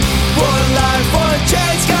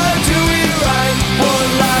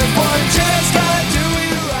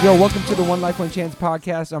Yo, welcome to the One Life, One Chance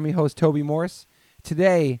podcast. I'm your host, Toby Morse.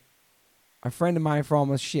 Today, a friend of mine for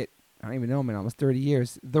almost I don't even know him in almost 30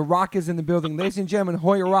 years. The Rock is in the building. Ladies and gentlemen,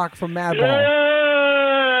 Hoya Rock from Madball. Yeah.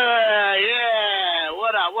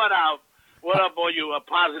 What up, all you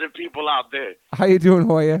positive people out there? How you doing,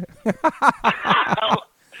 Hoya?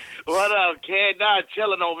 What up, kid? Nah,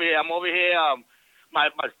 chilling over here. I'm over here.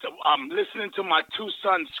 I'm listening to my two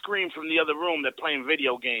sons scream from the other room. They're playing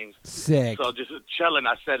video games. Sick. So just chilling.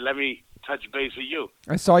 I said, let me touch base with you.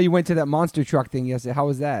 I saw you went to that monster truck thing yesterday. How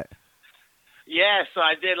was that? Yeah, so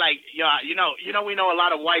I did we know a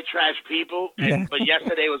lot of white trash people, but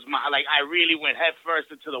yesterday was I really went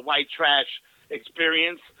headfirst into the white trash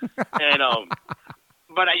experience, and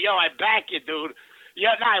but I back it, dude.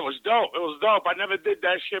 Yeah, nah, it was dope. It was dope. I never did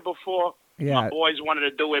that shit before. Yeah. My boys wanted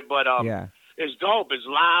to do it, but yeah. It's dope. It's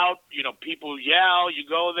loud. You know, people yell. You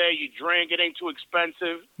go there. You drink. It ain't too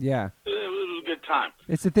expensive. Yeah. It was a good time.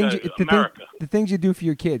 It's the things, America. the things you do for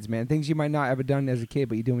your kids, man. Things you might not ever done as a kid,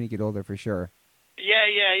 but you do when you get older, for sure.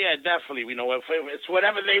 Yeah, definitely. You know, if it's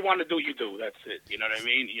whatever they want to do, you do. That's it. You know what I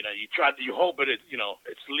mean? You know, you hope it's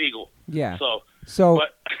legal. Yeah. So,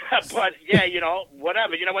 but yeah,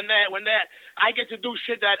 whatever. You know, when that I get to do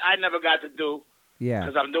shit that I never got to do. Yeah.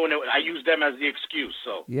 Because I'm doing it. I use them as the excuse.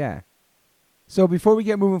 So. Yeah. So before we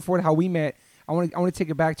get moving forward, how we met, I want to take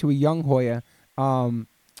it back to a young Hoya.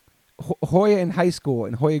 Hoya in high school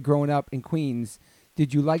and Hoya growing up in Queens.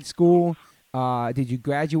 Did you like school? Did you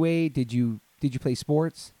graduate? Did you play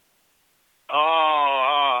sports?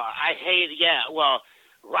 I hate. Yeah, well,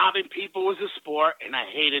 robbing people was a sport, and I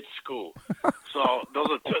hated school. So those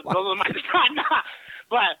are my.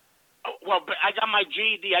 But I got my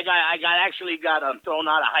GED. I actually got thrown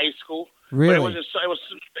out of high school. Really? But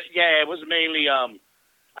it was mainly. I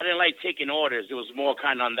didn't like taking orders. It was more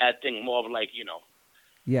kind of on that thing, more of like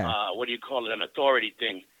Yeah. What do you call it? An authority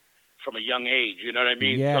thing. From a young age, you know what I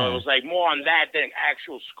mean? Yeah. So it was like more on that than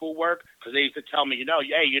actual schoolwork, because they used to tell me, you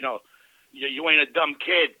ain't a dumb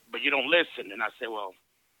kid, but you don't listen. And I say, well,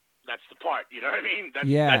 that's the part, you know what I mean?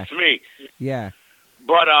 That's me. Yeah.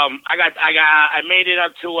 But I made it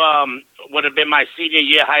up to would have been my senior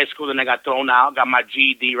year of high school, then I got thrown out. Got my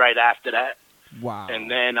GED right after that. Wow. And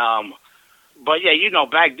then, but yeah,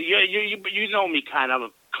 back you know me kind of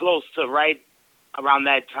close to right around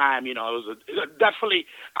that time, it was definitely,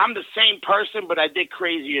 I'm the same person, but I did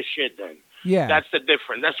crazier shit then. Yeah. That's the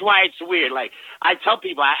difference. That's why it's weird. Like, I tell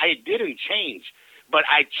people I didn't change, but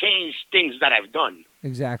I changed things that I've done.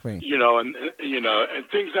 Exactly. And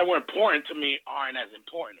things that were important to me aren't as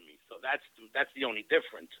important to me. So that's the only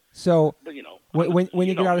difference. So, but, when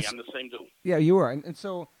you get out of I'm the same dude. Yeah, you were. And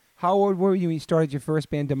so, how old were you when you started your first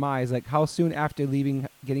band, Demise? Like, how soon after getting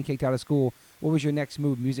kicked out of school, what was your next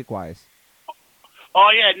move music-wise? Oh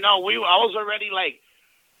yeah, no, I was already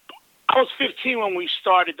I was 15 when we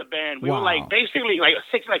started the band. We were basically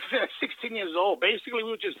 16 years old. Basically, we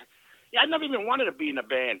were just, I never even wanted to be in a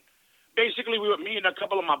band. Basically, me and a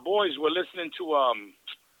couple of my boys were listening to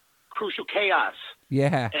Crucial Chaos.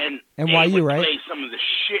 Yeah. And why you right? Play some of the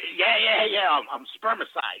shit. Yeah. I'm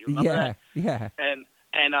Spermicide. You remember that? Yeah. And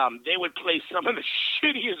they would play some of the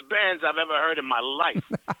shittiest bands I've ever heard in my life.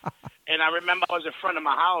 And I remember I was in front of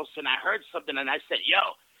my house and I heard something and I said,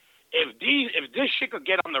 yo, if this shit could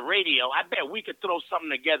get on the radio, I bet we could throw something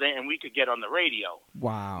together and we could get on the radio.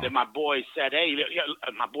 Wow. Then my boy said, hey,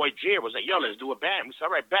 my boy Jer was like, yo, let's do a band. We said,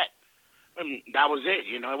 all right, bet. And that was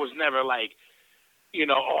it. It was never like,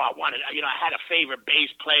 I wanted, I had a favorite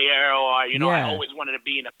bass player or, I always wanted to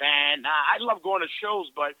be in a band. Nah, I love going to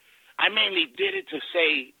shows, but I mainly did it to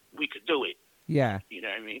say we could do it. Yeah. You know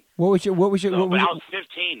what I mean? What was your? But I was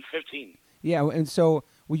 15. Yeah, and so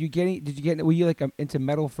were you like into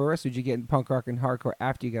metal first, or did you get into punk rock and hardcore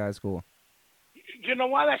after you got out of school? You know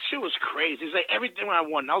why? That shit was crazy. It's like everything I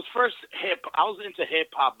wanted. I was into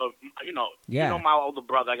hip hop, but my older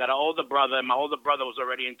brother. I got an older brother, and my older brother was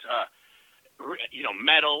already into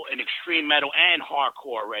metal and extreme metal and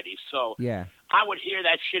hardcore already. So yeah, I would hear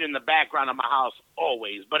that shit in the background of my house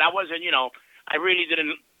always. But I wasn't, I really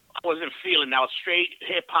didn't. I wasn't feeling. I was straight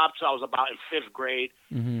hip hop, so I was about in 5th grade,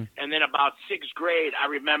 and then about 6th grade,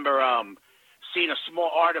 I remember seeing a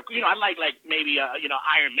small article. I like maybe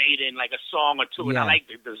Iron Maiden, like a song or two, and I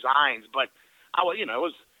like the designs. But I was, it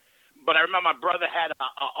was. But I remember my brother had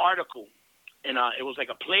an article, and it was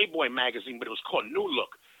like a Playboy magazine, but it was called New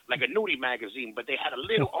Look, like a nudie magazine. But they had a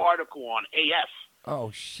little article on AF.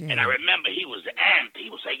 Oh shit! And I remember he was amped.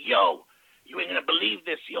 He was like, "Yo, you ain't gonna believe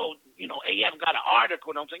this, yo. AF got an article."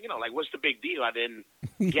 And I'm saying, what's the big deal? I didn't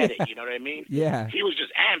get it. You know what I mean? Yeah. He was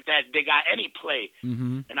just amped that they got any play.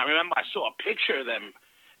 Mm-hmm. And I remember I saw a picture of them,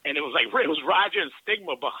 and it was Roger and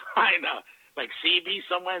Stigma behind like CB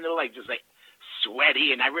somewhere, and they were like just like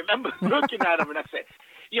sweaty. And I remember looking at them, and I said,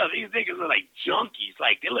 "Yo, these niggas are like junkies.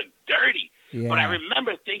 Like they look dirty." Yeah. But I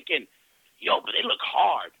remember thinking, "Yo, but they look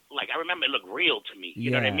hard." Like I remember it looked real to me.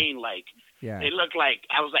 You know what I mean? Like they look like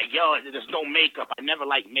I was like, "Yo, there's no makeup." I never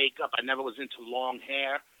liked makeup. I never was into long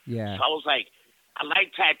hair. Yeah. So I was like, I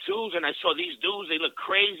like tattoos, and I saw these dudes. They look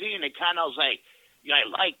crazy, and they kind of was like, "Yeah, I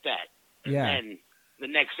like that." Yeah. And the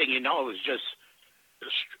next thing you know, it was just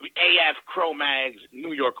AF, Cro-Mags,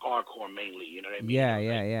 New York hardcore mainly. You know what I mean? Yeah,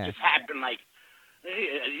 It just happened like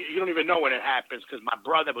you don't even know when it happens because my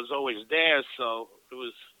brother was always there, so it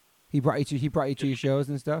was. He brought you to your shows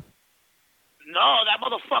and stuff. No, that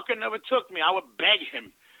motherfucker never took me. I would beg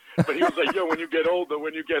him, but he was like, "Yo, when you get older."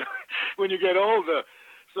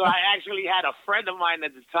 So I actually had a friend of mine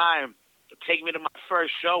at the time take me to my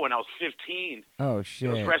first show when I was 15. Oh shit!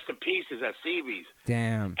 It was Rest in Pieces at CB's.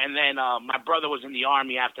 Damn. And then my brother was in the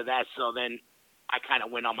Army after that, so then I kind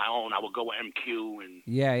of went on my own. I would go with MQ and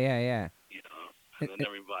Yeah. you know, and then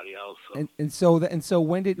everybody else. So. And so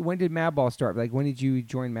when did Madball start? Like when did you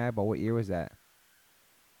join Madball? What year was that?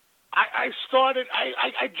 I started.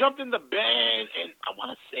 I jumped in the band, and I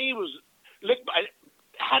want to say it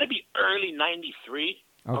had to be early '93.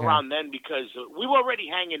 Okay. Around then, because we were already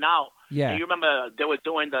hanging out. Yeah. And you remember they were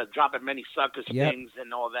doing the Dropping Many Suckers Yep. things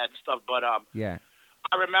and all that stuff. But Yeah.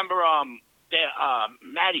 I remember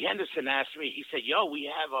Matty Henderson asked me. He said, "Yo, we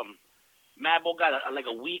have Madball got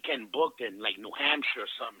a weekend booked in like New Hampshire or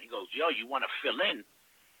something." He goes, "Yo, you want to fill in?"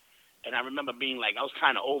 And I remember being like, I was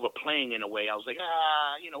kind of overplaying in a way. I was like,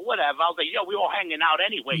 you know, whatever. I was like, "Yo, we all hanging out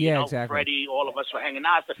anyway." Yeah, you know, exactly. Freddie, all of us were hanging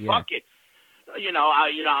out. I said, Yeah. "Fuck it."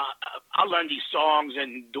 I'll learn these songs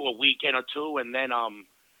and do a weekend or two, and then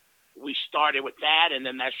we started with that, and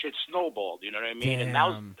then that shit snowballed. You know what I mean? Damn. And that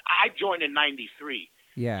was I joined in '93.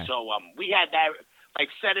 Yeah. So we had that like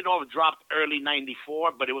Set It Off dropped early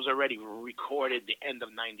 '94, but it was already recorded the end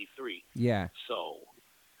of '93. Yeah. So.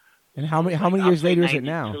 And how many years later is it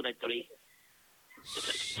now? 93.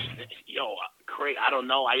 Yo, crazy. I don't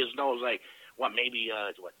know. I just know it was like maybe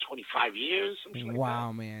 25 years. Something like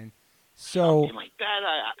Wow, that. man. So, something like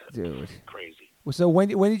that. dude. Crazy. So when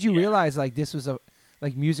did you realize like this was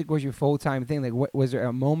like music was your full-time thing? Like what was there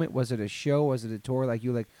a moment? Was it a show? Was it a tour? Like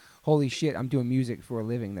you like, holy shit, I'm doing music for a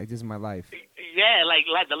living. Like this is my life. Yeah, like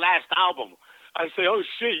the last album. I say, oh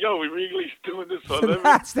shit, yo, we really doing this for a The living.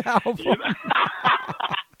 last album. You know?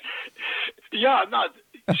 Yeah, no,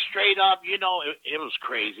 straight up, you know, it was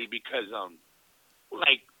crazy because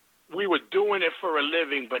like we were doing it for a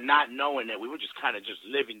living, but not knowing it. We were just kind of just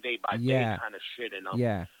living day by day kind of shit. And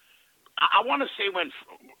Yeah. I want to say when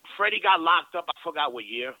Freddie got locked up, I forgot what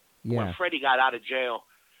year. Yeah. When Freddie got out of jail,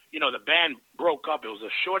 you know, the band broke up. It was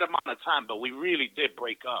a short amount of time, but we really did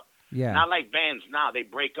break up. Yeah. Not like bands now, they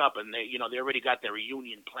break up and they already got their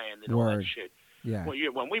reunion planned and all that shit. Yeah.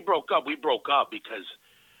 When we broke up because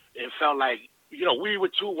it felt like, you know, we were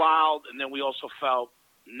too wild, and then we also felt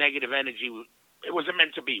negative energy. It wasn't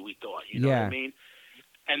meant to be, we thought, you know what I mean?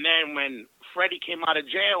 And then when Freddie came out of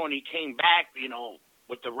jail and he came back, you know,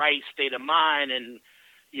 with the right state of mind, and,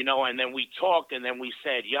 you know, and then we talked, and then we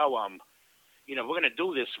said, yo, you know, we're going to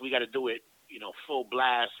do this. We got to do it, you know, full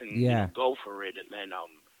blast and you know, go for it. And then,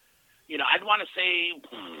 you know, I'd want to say,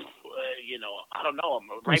 you know, I don't know,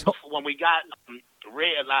 right before when we got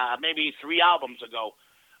maybe 3 albums ago,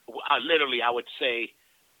 literally, I would say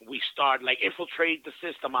we started, like, Infiltrate the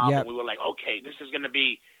System album. Yep. We were like, okay, this is going to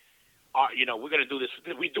be, you know, we're going to do this.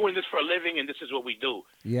 We're doing this for a living, and this is what we do.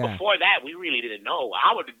 Yeah. Before that, we really didn't know.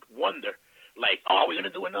 I would wonder, like, oh, are we going to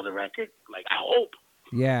do another record? Like, I hope.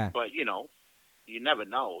 Yeah. But, you know, you never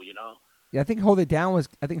know, you know. Yeah, I think Hold It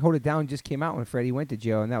Down just came out when Freddie went to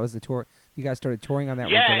jail, and that was the tour. You guys started touring on that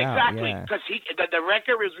record out. Yeah, exactly. Because the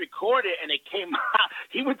record was recorded and it came out.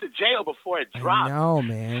 He went to jail before it dropped. I know,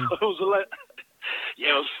 man. It was it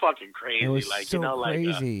was fucking crazy. It was like, so you know,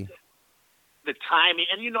 crazy. Like, the timing,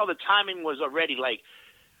 and you know, the timing was already like,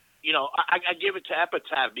 you know, I give it to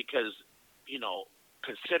Epitaph because, you know,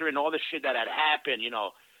 considering all the shit that had happened, you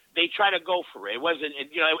know, they try to go for it. It wasn't,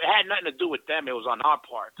 you know, it had nothing to do with them. It was on our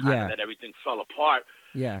part, that everything fell apart.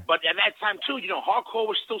 Yeah. But at that time too, you know, hardcore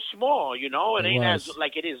was still small. You know, it ain't as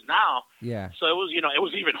like it is now. Yeah. So it was, you know, it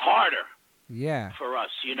was even harder. Yeah. For us,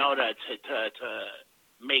 you know, to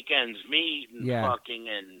make ends meet and fucking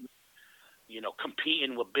and, you know,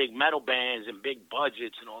 competing with big metal bands and big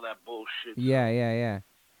budgets and all that bullshit. Yeah.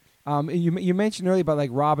 You mentioned earlier about like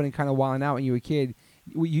Robin and kind of wilding out when you were a kid.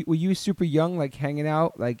 Were you super young, like hanging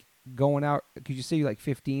out, like going out? Could you say you're like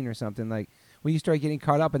 15 or something? Like when you started getting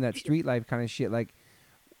caught up in that street life kind of shit, like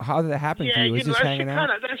How did that happen for Yeah, you? Was just that hanging shit out?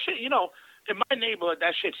 that shit, in my neighborhood,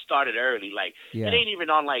 that shit started early. Like, Yeah. it ain't even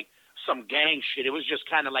on, like, some gang shit. It was just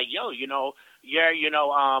kind of like, yo, you're, you're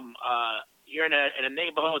in a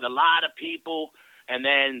neighborhood with a lot of people, and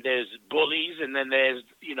then there's bullies, and then there's,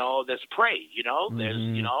 there's prey, there's,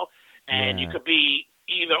 and you Yeah. could be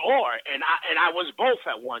either or, and I was both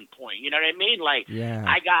at one point, you know what I mean? Like, Yeah.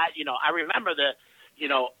 I got, I remember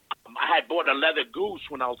I had bought a leather goose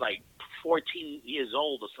when I was like 14 years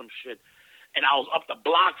old or some shit, and I was up the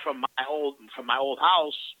block from my old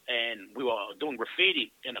house, and we were doing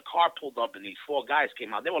graffiti, and a car pulled up, and these four guys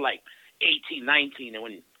came out. They were like 18, 19, and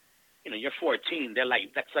when you're 14, they're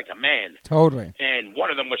like, that's like a man. Totally. And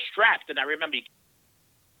one of them was strapped, and I remember.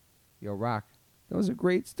 Yo, Rock, that was a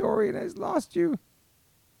great story, and I just lost you.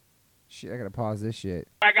 Shit, I gotta pause this shit.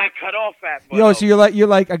 I got cut off at. But, Yo, so you're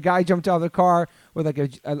like a guy jumped out of the car with like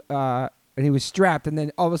and he was strapped, and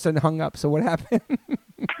then all of a sudden hung up. So what happened?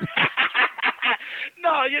 No,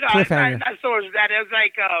 Cliffhanger. I saw that. It was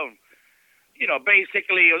like,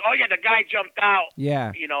 basically, the guy jumped out.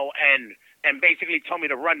 Yeah. And basically told me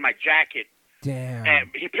to run my jacket. Damn. And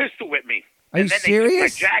he pistol whipped me. Are you and then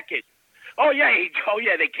serious? They took my jacket. Oh yeah,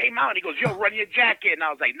 they came out and he goes, yo, run your jacket. And I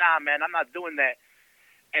was like, nah, man, I'm not doing that.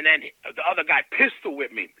 And then the other guy pistol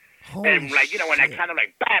whipped me. Holy and like, when I shit. kind of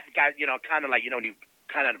like, bap, got, kind of like, you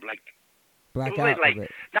kind of like, Black it out was like, a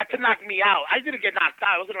bit. not to knock me out. I didn't get knocked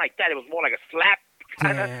out. It wasn't like that. It was more like a slap.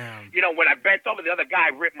 Kinda. Damn. When I bent over, the other guy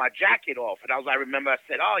ripped my jacket off. And I remember I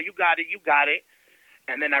said, oh, you got it.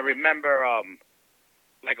 And then I remember,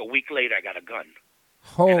 like a week later, I got a gun.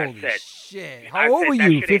 Holy said- shit. I How old said, were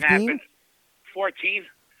that you? shit ain't 15? happen. 14.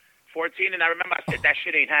 And I remember I said, that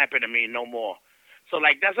shit ain't happen to me no more. So,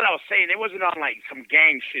 like, that's what I was saying. It wasn't on, like, some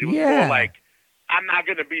gang shit. It was Yeah. more like, I'm not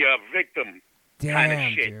going to be a victim kind of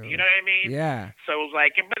Damn, shit. dude. You know what I mean? Yeah. So it was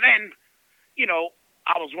like, but then,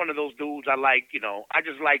 I was one of those dudes. I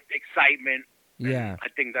just liked excitement. Yeah. I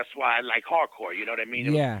think that's why I like hardcore. You know what I mean? It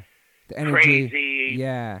was Yeah. The energy. crazy.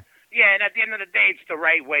 Yeah. Yeah, and at the end of the day, it's the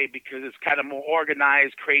right way because it's kind of more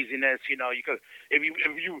organized craziness. You could, if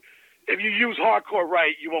you use hardcore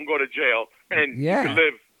right, you won't go to jail and Yeah. you can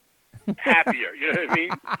live happier. You know what I mean?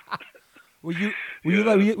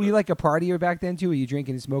 Were you like a partier back then too? Were you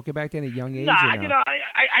drinking and smoking back then at a young age? Nah, or no?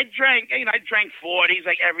 I drank. I drank 40s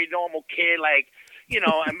like every normal kid. Like,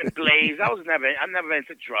 I'm in blaze. I'm never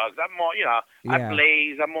into drugs. I'm more, I Yeah.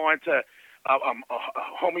 blaze. I'm more into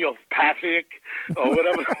homeopathic or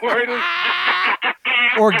whatever the word is.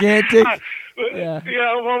 Organic. Yeah.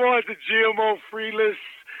 Yeah, I'm more into GMO freeless,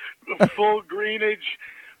 full greenage.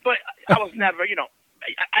 But I was never,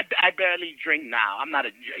 I barely drink now. I'm not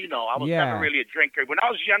I was Yeah. never really a drinker. When I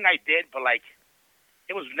was young, I did, but like,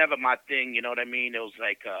 it was never my thing. You know what I mean? It was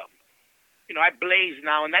like, I blaze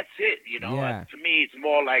now, and that's it. Yeah. To me, it's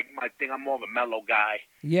more like my thing. I'm more of a mellow guy.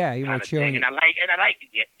 Yeah, you want Kind to of chill. thing. And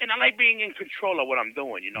I like being in control of what I'm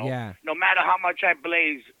doing. Yeah. No matter how much I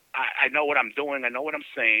blaze, I know what I'm doing. I know what I'm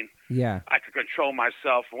saying. Yeah. I can control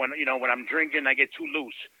myself. When I'm drinking, I get too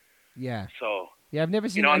loose. Yeah. So. Yeah, I've never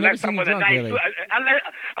seen you drunk, really.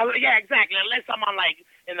 Yeah, exactly. Unless I'm on like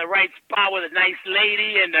in the right spot with a nice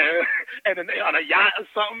lady and on a yacht or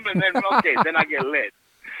something, and then okay, then I get lit.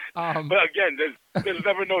 But again, there's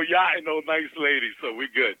never no yacht and no nice lady, so we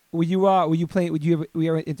good. Were you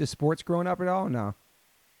ever into sports growing up at all? No.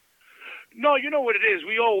 No, you know what it is.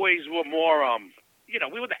 We always were more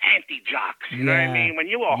we were the anti-jocks. You know what I mean? When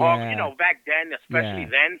you were back then, especially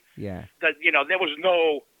then, Yeah. there was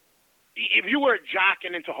no. If you were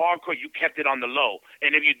jocking into hardcore, you kept it on the low,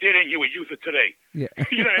 and if you didn't, you were youth of today. Yeah.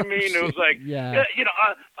 You know what I mean? It was like, yeah.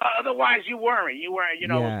 Otherwise you weren't. You weren't. It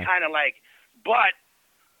was kind of like, but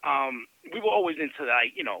we were always into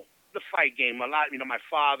like, the fight game a lot. My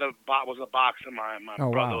father was a boxer. My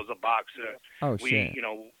brother was a boxer. Oh shit.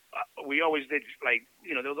 We always did like,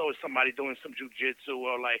 there was always somebody doing some jujitsu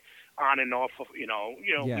or like on and off of,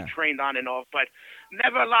 we trained on and off, but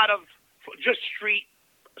never a lot of just street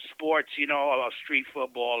sports, street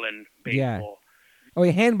football and baseball. Yeah. Oh,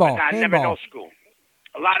 yeah, handball. But never no school.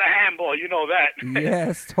 A lot of handball, you know that.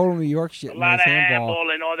 Yes, total New York shit. A lot of handball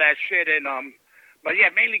and all that shit, and but yeah,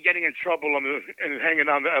 mainly getting in trouble and hanging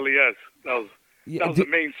on the LES. That was the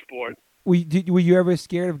main sport. Were you ever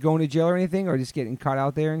scared of going to jail or anything, or just getting caught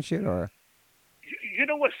out there and shit, or? You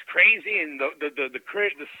know what's crazy, and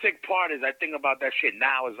the sick part is I think about that shit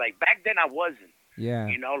now is like back then I wasn't. Yeah.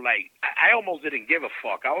 Like I almost didn't give a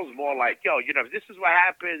fuck. I was more like, yo, if this is what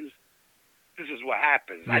happens, this is what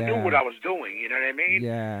happens. Yeah. I knew what I was doing. You know what I mean?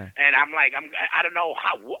 Yeah. And I'm like, I don't know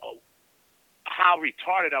how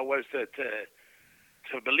retarded I was to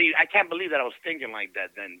believe. I can't believe that I was thinking like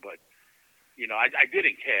that then. But You know, I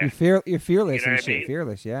didn't care. You're fearless You know and what I shit. mean?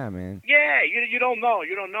 Fearless, yeah, man. Yeah, you don't know,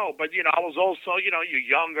 but you know, I was also, you know, you're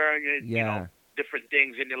younger, and you Yeah. know, different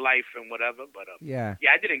things in your life and whatever. But Yeah.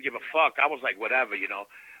 yeah, I didn't give a fuck. I was like, whatever, you know.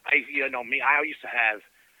 You know me. I used to have,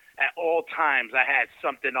 at all times, I had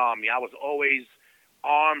something on me. I was always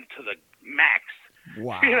armed to the max.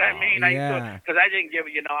 Wow. You know what I mean? Yeah. Because I didn't give,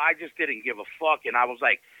 you know, I just didn't give a fuck, and I was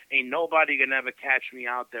like, ain't nobody gonna ever catch me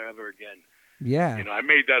out there ever again. Yeah. You know, I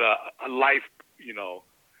made that a life, you know,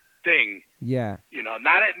 thing. Yeah. You know,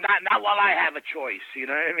 not while I have a choice. You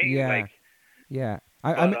know what I mean? Yeah. Like, Yeah.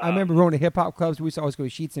 I remember going to hip hop clubs. We used to always go to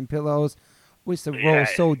Sheets and Pillows. We used to roll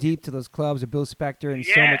so deep to those clubs with Bill Spector and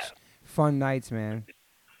so much fun nights, man.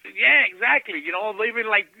 Yeah, exactly. You know, even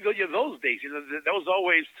like those days, you know, there was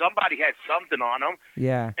always somebody had something on them.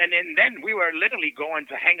 Yeah. And then we were literally going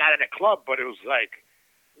to hang out at a club, but it was like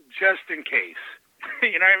just in case.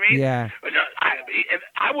 You know what I mean? Yeah. But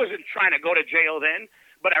I wasn't trying to go to jail then,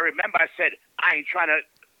 but I remember I said I ain't trying to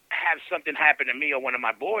have something happen to me or one of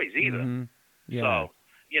my boys either. Mm-hmm. Yeah. So,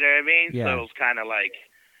 you know what I mean? Yeah. So it was kind of like,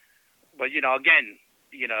 but you know, again,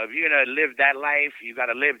 you know, if you're gonna live that life, you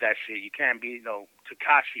gotta live that shit. You can't be, you know,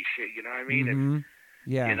 Takashi shit. You know what I mean? Mm-hmm.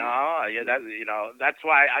 Yeah. You know, that's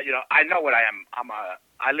why I know what I am.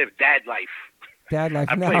 I live dad life. Dad life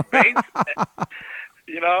I now. play bass.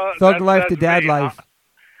 You know, Thug life to that's dad me. life.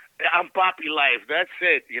 I'm Poppy life. That's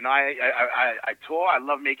it. You know, I tour. I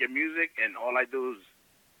love making music, and all I do is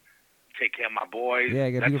take care of my boys. Yeah,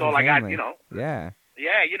 you got a that's beautiful all I family. got. You know. Yeah.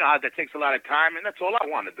 Yeah, you know, that takes a lot of time, and that's all I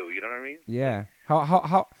want to do. You know what I mean? Yeah.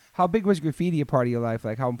 How big was graffiti a part of your life?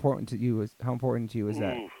 Like how important to you is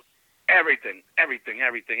that? Ooh, everything.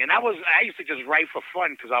 And I used to just write for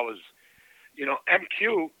fun because I was, you know,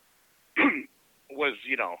 MQ was,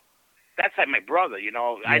 you know, that's like my brother. You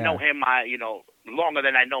know, I know him, you know, longer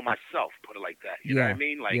than I know myself. Put it like that. You know what I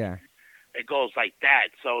mean? Like, it goes like that.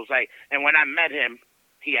 So it's like, and when I met him,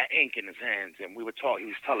 he had ink in his hands, and we were talking.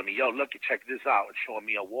 He was telling me, "Yo, look, check this out," and showing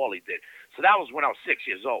me a wall he did. So that was when I was 6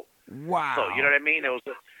 years old. Wow. So you know what I mean?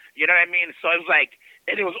 You know what I mean? So it was like,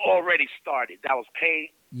 and it was already started. That was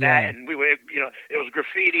paint, that, and we were, you know, it was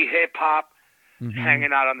graffiti, hip hop,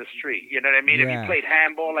 hanging out on the street. You know what I mean? If you played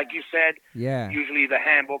handball, like you said, usually the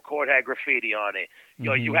handball court had graffiti on it. You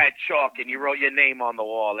know, you had chalk and you wrote your name on the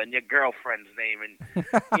wall and your girlfriend's name, and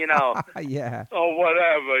you know, or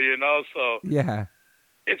whatever, you know. So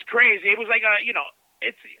it's crazy. It was like you know,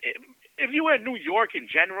 if you were in New York in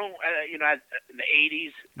general, you know, in the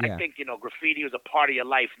 80s, I think, you know, graffiti was a part of your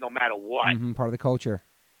life no matter what. Part of the culture.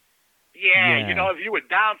 Yeah, you know, if you were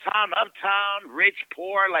downtown, uptown, rich,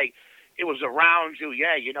 poor, like, it was around you.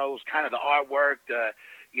 Yeah, you know, it was kind of the artwork,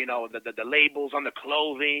 you know, the labels on the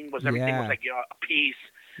clothing, everything was like, you know, a piece.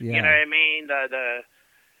 You know what I mean?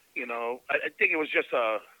 You know, I think it was just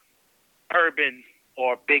a urban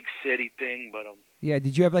or big city thing, but yeah,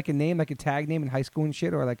 did you have like a name, like a tag name in high school and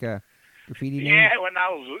shit, or like a graffiti name? Yeah, when I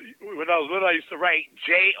was little, I used to write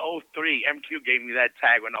JO3. MQ gave me that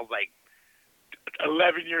tag when I was like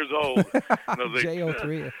 11 years old.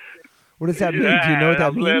 JO3. What does that mean? Do you know what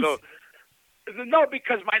that means? No,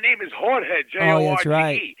 because my name is Jorge, J-O-R-G-E. Oh, that's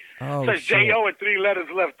right. Oh, so J-O and 3 letters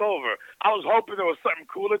left over. I was hoping there was something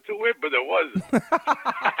cooler to it, but there wasn't.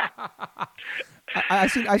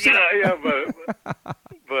 I've seen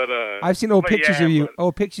but I've seen old pictures of you. But,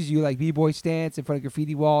 old pictures of you, like b-boy stance in front of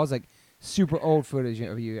graffiti walls, like super old footage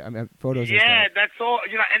of you. I mean, photos. Yeah, and stuff. that's all.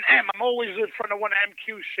 You know, and I'm always in front of one of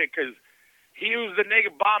MQ shit because he was the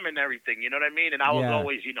nigga bomb and everything. You know what I mean? And I was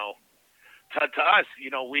always, you know, to us, you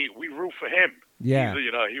know, we root for him. Yeah.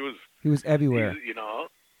 You know, he was everywhere. You know.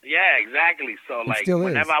 Yeah, exactly. So like,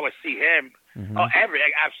 whenever I would see him,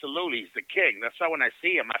 absolutely, he's the king. That's why when I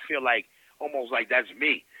see him, I feel like almost like that's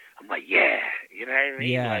me. I'm like, yeah, you know what I mean?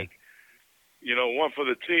 Yeah. Like, you know, one for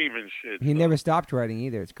the team and shit. He never stopped writing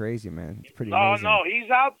either. It's crazy, man. It's pretty amazing. No,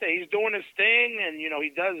 he's out there. He's doing his thing, and you know,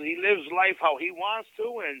 he lives life how he wants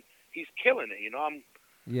to, and he's killing it. You know, I'm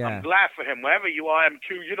glad for him. Wherever you are,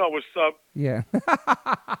 MQ, you know what's up. Yeah.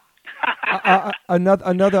 I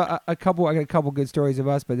got a couple good stories of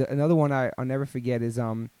us, but another one I'll never forget is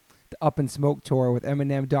the Up in Smoke tour with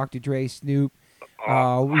Eminem, Dr. Dre, Snoop.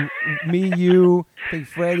 Me, you, I think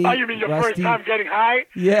Freddie. Oh, you mean your Rusty. first time getting high?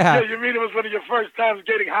 Yeah. You mean it was one of your first times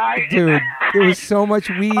getting high? Dude, there was so much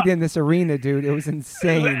weed in this arena, dude. It was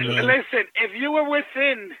insane, man. Listen, if you were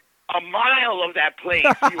within a mile of that place,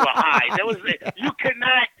 you were high. You could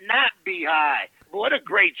not be high. What a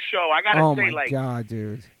great show! I gotta say, oh my god,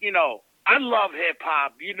 dude. You know, I love hip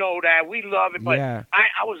hop. You know that we love it, but Yeah.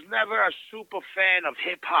 I was never a super fan of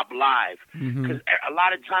hip hop live because a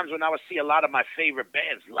lot of times when I would see a lot of my favorite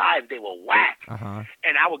bands live, they were whack,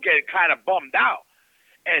 and I would get kind of bummed out.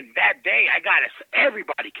 And that day, I got it.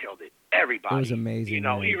 Everybody killed it. Everybody. It was amazing. You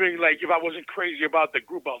know, man. even like if I wasn't crazy about the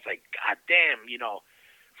group, I was like, God damn,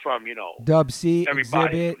 from Dub C,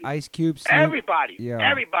 everybody. Exhibit, Ice Cube, Snoop. Everybody, Yeah.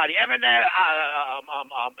 everybody, Eminem,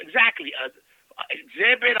 exactly,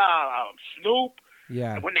 Exhibit, Snoop.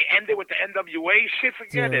 Yeah. When they ended with the NWA shit,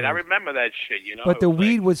 forget it. I remember that shit, But the It was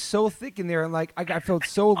weed like, was so thick in there, and like I felt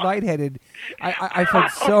so lightheaded. I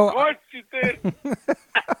felt so. Of course you did.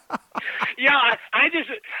 Yeah,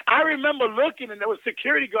 I remember looking, and there was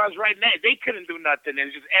security guards right now. They couldn't do nothing.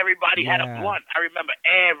 And just everybody had a blunt. I remember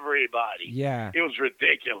everybody. Yeah. It was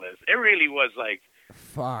ridiculous. It really was like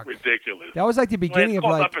fuck ridiculous. That was like the beginning of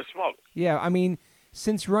like Up and Smoke. Yeah, I mean,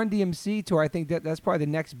 since Run DMC tour, I think that's probably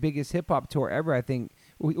the next biggest hip hop tour ever. I think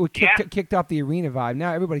we kicked off the arena vibe.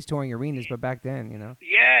 Now everybody's touring arenas, but back then,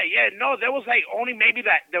 Yeah, no, there was like only maybe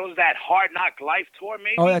there was that Hard Knock Life tour,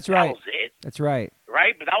 maybe. Oh, that's right. That was it. That's right.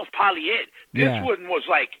 Right, but that was probably it. This Yeah. one was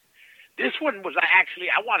actually,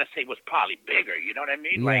 I want to say, was probably bigger. You know what I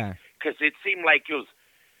mean? Yeah. Like, because it seemed like it was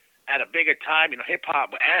at a bigger time. Hip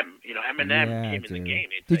hop, Eminem came in the game.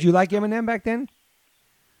 Did you like Eminem back then?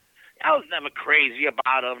 I was never crazy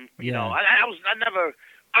about him. You know, I never.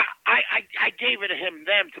 I gave it to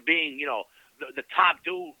them to being, the top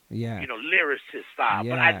dude. Yeah. Lyricist style.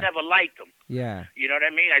 Yeah. But I never liked him. Yeah. You know what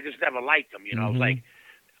I mean? I just never liked him. I was like,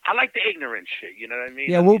 I like the ignorant shit. You know what I mean?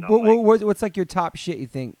 Yeah. What's like your top shit? You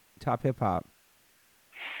think top hip hop?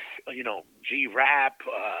 G-Rap,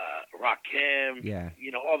 Rakim. Yeah.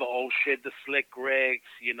 All the old shit, the Slick Ricks.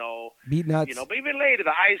 Beat Nuts. But even later,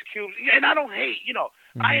 the Ice Cube. And I don't hate.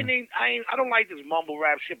 I don't like this mumble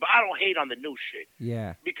rap shit, but I don't hate on the new shit.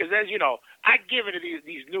 Yeah. Because I give it to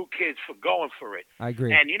these new kids for going for it. I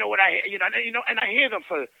agree. And and I hear them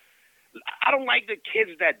for. I don't like the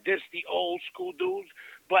kids that diss the old school dudes,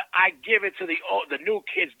 but I give it to the new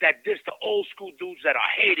kids that diss the old school dudes that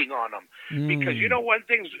are hating on them. Because one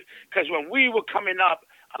thing, because when we were coming up,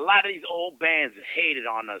 a lot of these old bands hated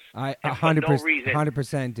on us. 100%, no reason.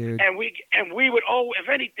 100%, dude. And we would if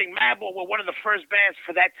anything, Madball were one of the first bands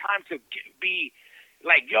for that time to be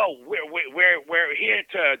like, yo, we're here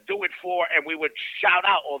to do it for, and we would shout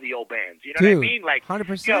out all the old bands. You know what I mean? Like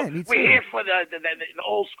 100%. Yo, we're here for the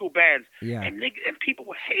old school bands. Yeah. And people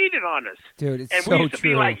were hating on us. Dude, it's and so we used to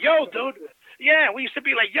true. be like, yo, dude. Yeah, we used to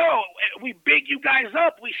be like, yo, we big you guys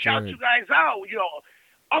up. We shout you guys out,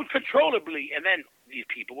 uncontrollably. And then these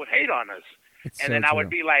people would hate on us. Then I would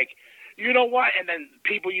be like, you know what? And then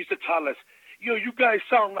people used to tell us, yo, you guys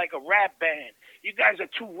sound like a rap band. You guys are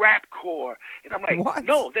too rapcore. And I'm like, what?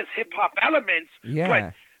 No, there's hip-hop elements. Yeah.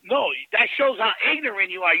 But no, that shows how ignorant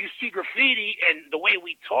you are. You see graffiti and the way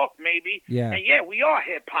we talk, maybe. Yeah. And yeah, we are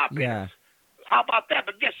hip-hop. Yeah. How about that?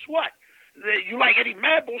 But guess what? You like any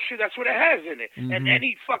mad bullshit, that's what it has in it. And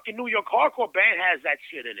any fucking New York hardcore band has that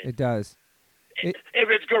shit in it. It does. If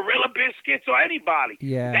it's Gorilla Biscuits or anybody.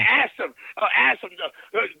 Yeah. They ask them.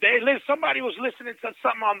 Somebody was listening to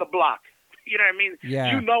something on the block. You know what I mean?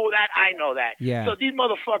 Yeah. You know that, I know that. Yeah. So these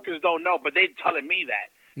motherfuckers don't know, but they're telling me that.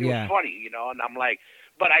 It was funny, and I'm like,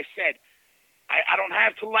 but I said, I don't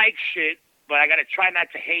have to like shit, but I got to try not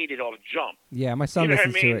to hate it or jump. Yeah, my son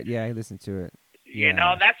listens to it. Yeah, he listens to it. You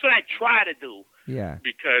know, that's what I try to do. Yeah.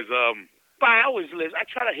 Because, but I always listen. I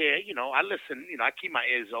try to hear, I listen, I keep my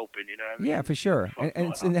ears open, you know what I mean? Yeah, for sure.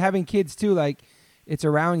 And having kids, too, like, it's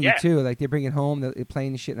around you, too. Like, they bring it home, they're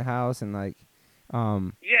playing the shit in the house, and, like,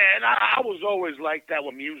 yeah, and I was always like that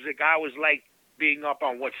with music. I always like being up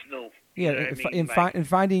on what's new. Yeah, and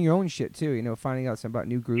finding your own shit too. Finding out some about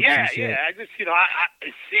new groups. Yeah, and shit. yeah. I just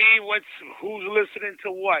I see who's listening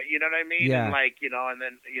to what. You know what I mean? Yeah. And like and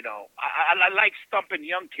then I like stumping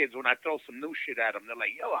young kids when I throw some new shit at them. They're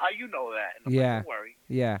like, yo, how you know that? And I'm like, don't worry.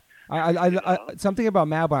 Yeah. I something about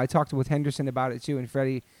Madball. I talked with Henderson about it too, and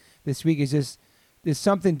Freddie this week is just. There's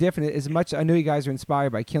something different. As much I know you guys are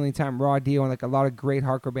inspired by Killing Time, Raw Deal, and like a lot of great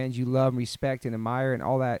hardcore bands you love and respect and admire and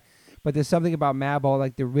all that. But there's something about Madball,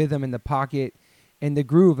 like the rhythm and the pocket and the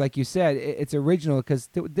groove, like you said, it's original because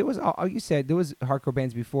there was you said there was hardcore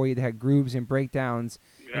bands before you that had grooves and breakdowns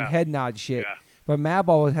and head nod shit. Yeah. But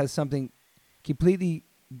Madball has something completely.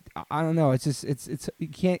 I don't know. It's just it's you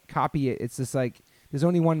can't copy it. It's just like there's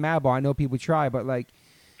only one Madball. I know people try, but like.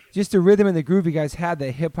 Just the rhythm and the groove you guys had,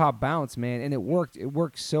 the hip hop bounce, man, and it worked. It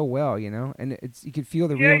worked so well, and it's you could feel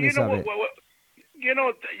the realness of it. You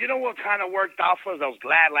know what kind of worked out for us? I was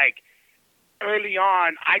glad. Like early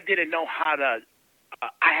on, I didn't know how to.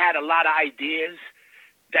 I had a lot of ideas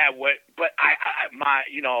that would, but my,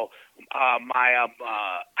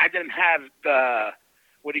 I didn't have the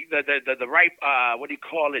right,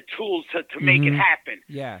 tools to make it happen.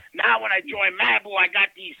 Yeah. Now when I joined Madball, I got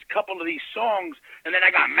these couple of these songs, and then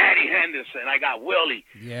I got Matty Henderson, I got Willie,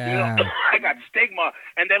 Yeah. I got Stigma,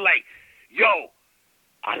 and they're like, yo,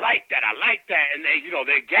 I like that, and they,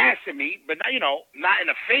 they're gassing me, but not, not in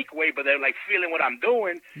a fake way, but they're like feeling what I'm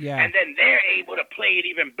doing, Yeah. and then they're able to play it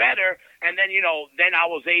even better, and then, then I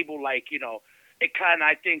was able, it kind of,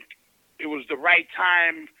 I think it was the right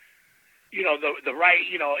time, the right,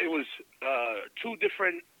 it was two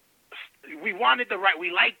different, we wanted the right,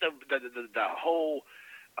 we liked the whole,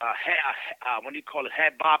 what do you call it,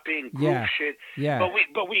 head bopping, groove shit. Yeah.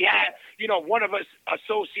 But we had, one of us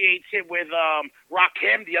associates it with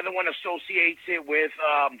Rakim, the other one associates it with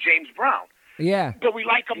James Brown. Yeah. But we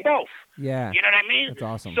like them both. Yeah. You know what I mean? That's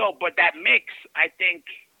awesome. So, but that mix, I think,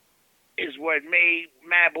 is what made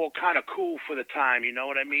Madball kind of cool for the time. You know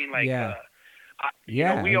what I mean? Like,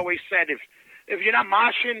 we always said if you're not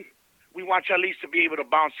moshing, we want you at least to be able to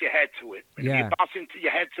bounce your head to it. If you're bouncing to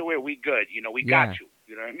your head to it, we good. We got you.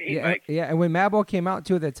 You know what I mean? Yeah, and when Madball came out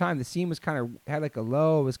too at that time, the scene was kind of had like a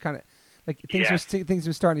low. It was kind of like things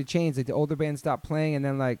were starting to change. Like the older bands stopped playing, and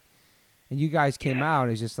then and you guys came out.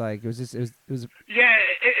 It was just like it was. Yeah,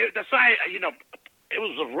 that's why it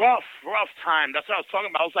was a rough time. That's what I was talking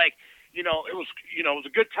about. I was like, it was a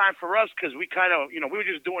good time for us because we kind of, we were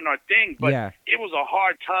just doing our thing, but it was a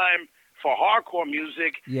hard time for hardcore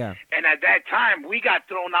music. Yeah. And at that time, we got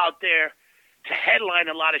thrown out there to headline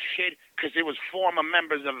a lot of shit because it was former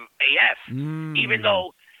members of AF, even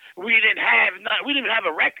though we didn't have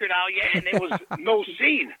a record out yet, and there was no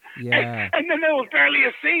scene. Yeah. And then there was barely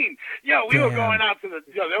a scene. We were going out to the.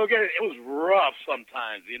 It was rough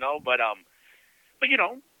sometimes, but you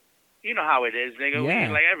know how it is, nigga. Yeah.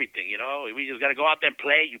 We like everything, We just gotta go out there and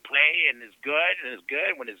play. You play, and it's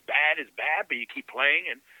good. When it's bad, but you keep playing,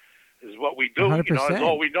 and this is what we do. 100%. It's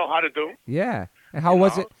all we know how to do. Yeah. And how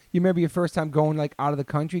was it? You remember your first time going out of the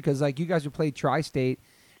country? Because you guys would play tri-state,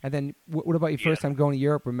 and then what about your first time going to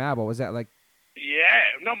Europe with Madball? Was that like? Yeah,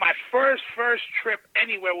 no, my first trip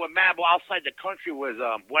anywhere with Madball outside the country was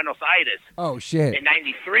Buenos Aires. Oh shit! In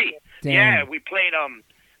 '93. Damn. Yeah, we played.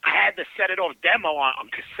 I had the Set It Off demo on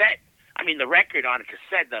cassette. I mean, the record on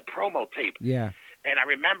cassette, the promo tape. Yeah. And I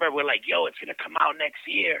remember we're like, yo, it's gonna come out next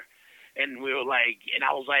year, and we were like, and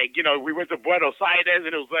I was like, we went to Buenos Aires,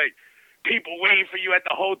 and it was like. People waiting for you at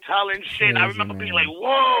the hotel and shit. Crazy, I remember being man. like,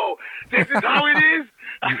 whoa, this is how it is?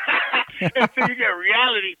 Until you get a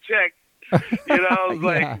reality check.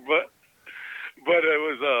 Like, but it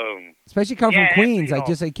was... Especially coming from Queens,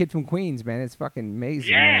 just a kid from Queens, man. It's fucking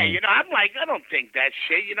amazing. Yeah, man. I'm like, I don't think that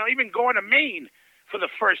shit. Even going to Maine for the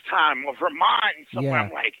first time, or Vermont and somewhere,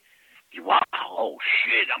 I'm like, wow, oh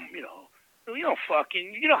shit,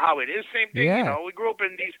 fucking, how it is, same thing, we grew up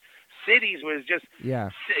in these... cities was just,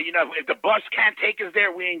 if the bus can't take us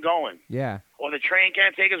there, we ain't going. Yeah. Or the train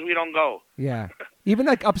can't take us, we don't go. Yeah. Even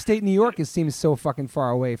upstate New York, it seems so fucking far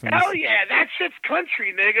away from. Hell yeah, that shit's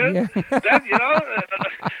country, nigga. Yeah.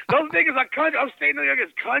 Those niggas are country. Upstate New York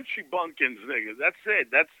is country bunkins, niggas. That's it.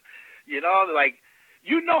 That's,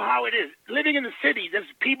 how it is. Living in the city, there's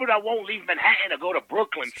people that won't leave Manhattan to go to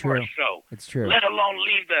Brooklyn for a show. It's true. Let alone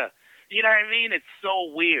leave the. You know what I mean? It's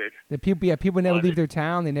so weird. The people never leave their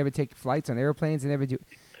town. They never take flights on airplanes. They never do.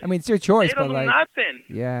 I mean, it's their choice, they don't but do nothing.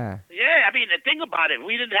 Yeah. Yeah, I mean, think about it. If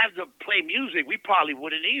we didn't have to play music, we probably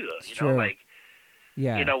wouldn't either. It's true. We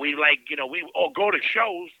all go to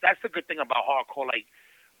shows. That's the good thing about hardcore. Like,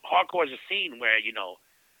 hardcore is a scene where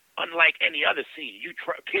unlike any other scene,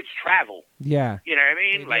 kids travel. Yeah. You know what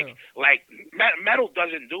I mean? Like metal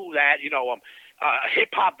doesn't do that. Hip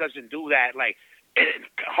hop doesn't do that. Like.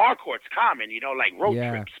 Hardcore, it's common, like road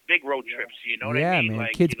trips, big road trips. You know what I mean? Man.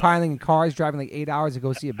 Like, kids piling in cars, driving like 8 hours to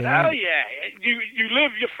go see a band. Hell yeah! You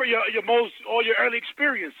live all your early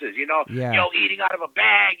experiences. Eating out of a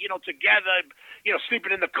bag, together.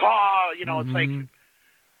 Sleeping in the car. It's like,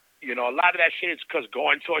 a lot of that shit is because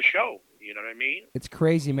going to a show. You know what I mean? It's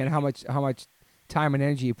crazy, man. How much time and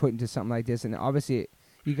energy you put into something like this, and obviously.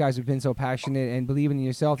 You guys have been so passionate and believing in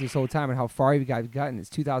yourself this whole time and how far you guys have gotten. It's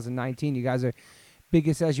 2019. You guys are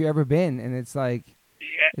biggest as you ever been, and it's like,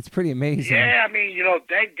 it's pretty amazing. Yeah, I mean,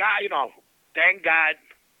 thank God, thank God.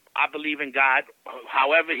 I believe in God.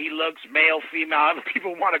 However he looks, male, female, however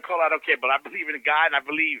people want to call it, I don't care, but I believe in God, and I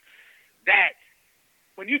believe that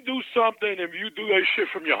when you do something and you do that shit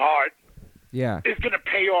from your heart, it's going to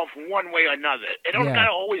pay off one way or another. It don't got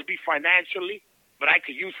to always be financially. But I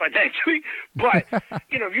could use financially. But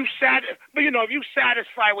if you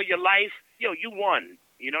satisfy with your life, you won.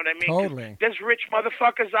 You know what I mean? Totally. There's rich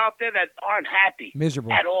motherfuckers out there that aren't happy.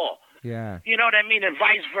 Miserable. At all. Yeah. You know what I mean? And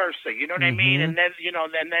vice versa. You know what I mean? And then,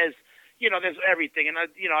 there's everything. And,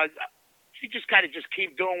 you just got to just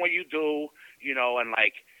keep doing what you do, and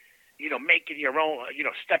making your own,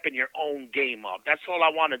 stepping your own game up. That's all I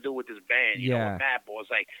want to do with this band, with Madball. It's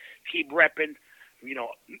like keep repping,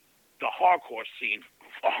 the hardcore scene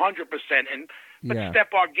 100%, but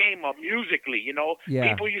step our game up musically.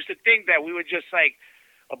 People used to think that we were just like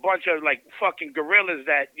a bunch of like fucking gorillas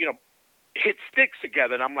that hit sticks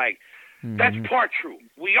together, and I'm like, that's part true.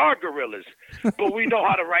 We are gorillas, but we know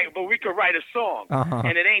how to write. But we could write a song,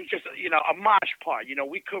 and it ain't just a mosh part.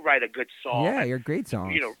 We could write a good song. Yeah, you're great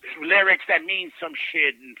songs. Lyrics that mean some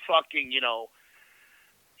shit and fucking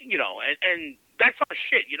and that's our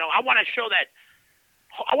shit. I want to show that.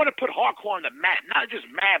 I want to put hardcore on the map, not just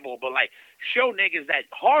Madball, but like show niggas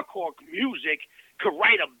that hardcore music could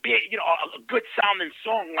write a good sounding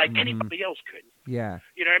song like anybody else could. Yeah.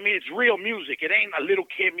 You know what I mean? It's real music. It ain't a little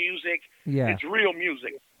kid music. Yeah. It's real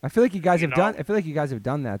music. I feel like you guys have done. I feel like you guys have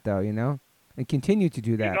done that though. And continue to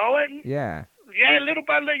do that. Yeah. Yeah, little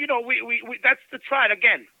by little. We that's the try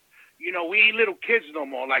again. We ain't little kids no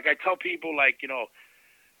more. Like I tell people, like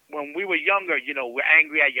when we were younger, we're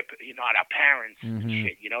angry at at our parents and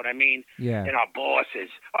shit. You know what I mean? Yeah. And our bosses.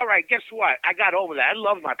 All right, guess what? I got over that. I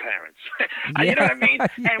love my parents. You know what I mean?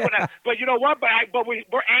 And but you know what? But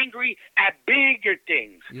we're angry at bigger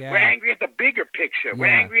things. Yeah. We're angry at the bigger picture. Yeah. We're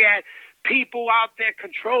angry at people out there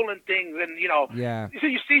controlling things, and Yeah. So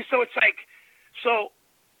you see, so it's like,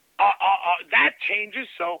 that changes.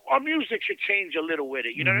 So our music should change a little with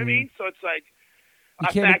it. You know what I mean? So it's like,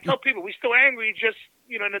 I tell people we still angry, just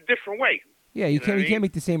in a different way. Yeah, you can't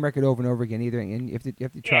make the same record over and over again either, and you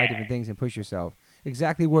have to try different things and push yourself.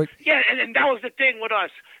 Exactly what. Yeah, and that was the thing with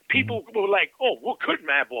us. People were like, "Oh, what could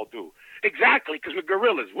Madball do?" Exactly, because we're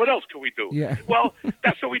gorillas. What else can we do? Yeah. Well,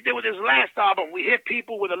 that's what we did with this last album. We hit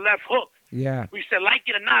people with a left hook. Yeah. We said, like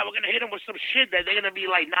it or not, we're gonna hit them with some shit that they're gonna be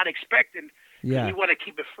like not expecting. Yeah. We want to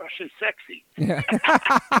keep it fresh and sexy. Yeah.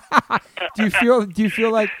 Do you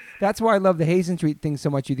feel like that's why I love the Hazen Street thing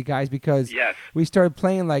so much, you guys, because we started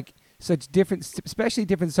playing like such different, especially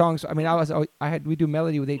different songs. I mean, we do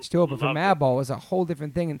melody with H2O, but for Madball it was a whole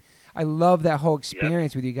different thing, and I love that whole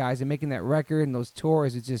experience with you guys and making that record and those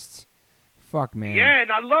tours. It's just, fuck, man. Yeah,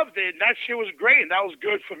 and I loved it. And that shit was great, and that was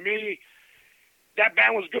good for me. That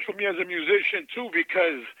band was good for me as a musician too,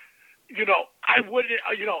 because I wouldn't,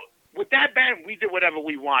 with that band, we did whatever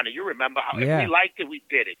we wanted. You remember how if we liked it, we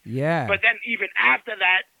did it. Yeah. But then even after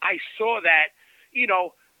that, I saw that,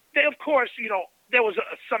 they, of course, there was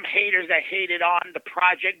some haters that hated on the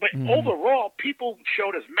project, but overall, people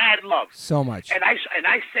showed us mad love. So much. And I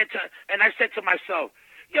said to myself,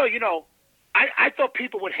 I thought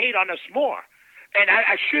people would hate on us more, and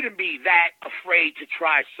I shouldn't be that afraid to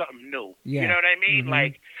try something new. Yeah. You know what I mean?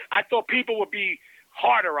 Like I thought people would be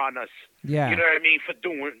harder on us. Yeah. You know what I mean, for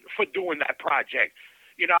doing that project.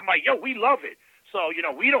 I'm like, we love it. So,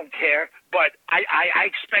 we don't care, but I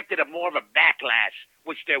expected more of a backlash,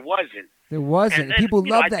 which there wasn't. There wasn't. Then, people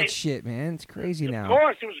love that shit, man. It's crazy now. Of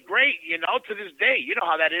course, it was great, to this day. You know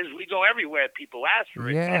how that is. We go everywhere. People ask for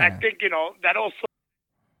it. Yeah. And I think, that also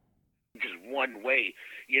just one way,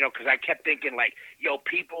 because I kept thinking like,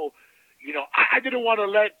 people, I didn't want to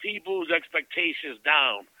let people's expectations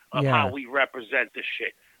down of how we represent this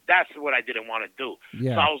shit. That's what I didn't want to do.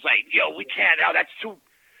 Yeah. So I was like, we can't. Oh, that's too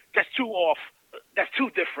off. That's too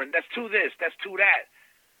different. That's too this. That's too that.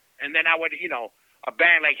 And then I would, a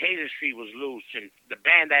band like Hazen Street was loose, and the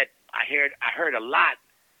band that I heard a lot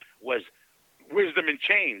was Wisdom in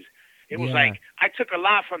Chains. It was like I took a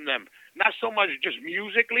lot from them, not so much just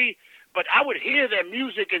musically, but I would hear their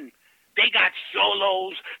music and they got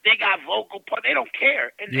solos, they got vocal part. They don't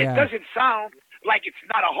care, and it doesn't sound like it's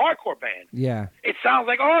not a hardcore band. Yeah. It sounds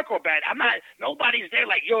like a hardcore band. Nobody's there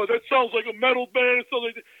like, that sounds like a metal band.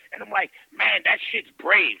 And I'm like, man, that shit's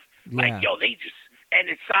brave. Yeah. Like, they just, and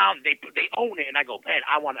it sounds, they own it. And I go, man,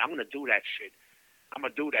 I'm going to do that shit. I'm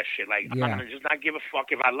going to do that shit. Like, I'm going to just not give a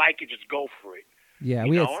fuck. If I like it, just go for it. Yeah.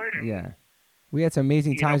 We had some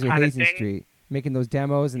amazing times with Hazen Street, making those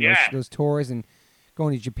demos and those tours and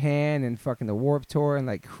going to Japan and fucking the Warped Tour and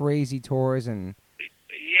like crazy tours and.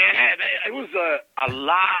 Yeah, it was a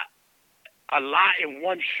lot in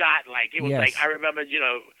one shot. Like it was like I remember,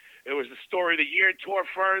 it was the Story of the Year tour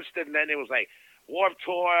first, and then it was like Warped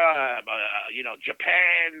Tour,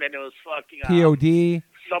 Japan, then it was fucking POD,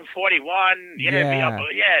 Sum 41,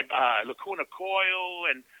 Lacuna Coil,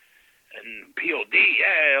 and POD,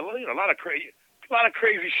 a lot of crazy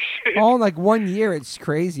shit. All in like 1 year. It's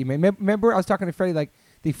crazy, man. Remember, I was talking to Freddie like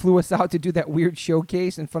they flew us out to do that weird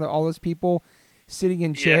showcase in front of all those people sitting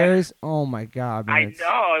in chairs. Oh my God, man!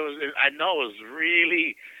 I know it was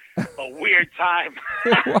really a weird time.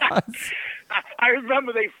 It was. I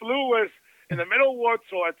remember they flew us in the middle of Warped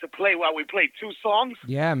Tour to play. Well, we played 2 songs.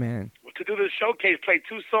 Yeah, man. To do the showcase, played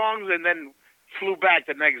 2 songs, and then flew back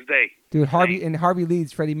the next day. Dude, Harvey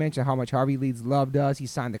Leeds, Freddie mentioned how much Harvey Leeds loved us. He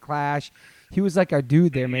signed the Clash. He was like our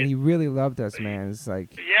dude there, man. He really loved us, man. It's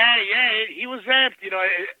like He was amped. You know,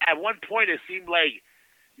 at one point it seemed like,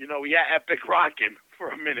 you know, we had Epic rocking for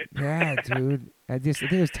a minute. Yeah, dude. I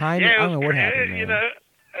think it was time. Yeah, I don't know what happened, man. You know,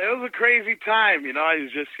 it was a crazy time. You know, I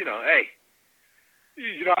was just, you know, hey.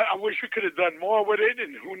 You know, I wish we could have done more with it,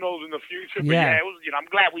 and who knows in the future. But yeah, it was. You know, I'm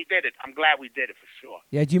glad we did it. I'm glad we did it for sure.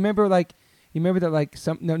 Yeah. Do you remember that like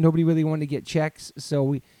nobody really wanted to get checks, so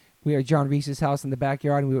we were at John Reese's house in the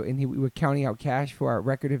backyard, and we were counting out cash for our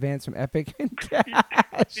record advance from Epic and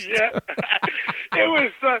cash. Yeah, it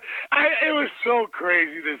was so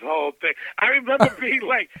crazy, this whole thing. I remember being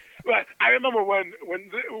like. But I remember when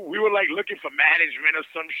we were like looking for management or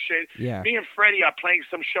some shit. Yeah. Me and Freddie are playing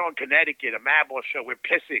some show in Connecticut, a Madball show. We're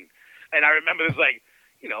pissing, and I remember there's like,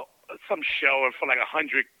 you know, some show for like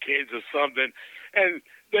 100 kids or something, and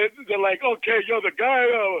they're like, okay, yo, the guy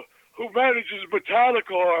who manages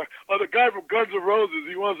Metallica or the guy from Guns N' Roses,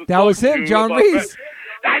 he wants to. That was him, John Reese.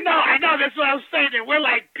 I know. That's what I was saying. And we're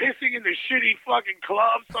like pissing in the shitty fucking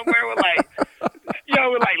club somewhere. We're like,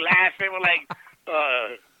 we're like laughing. We're like,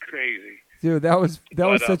 crazy. Dude, that was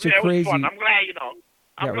such a crazy. It was fun. I'm glad, you know.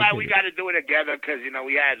 I'm glad we got to do it together because, you know,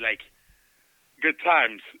 we had like good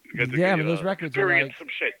times. Those records were like some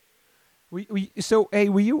shit. So hey,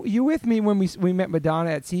 were you with me when we met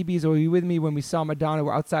Madonna at CB's, or were you with me when we saw Madonna?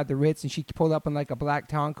 We're outside the Ritz, and she pulled up in like a black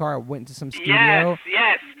town car, went into some studio.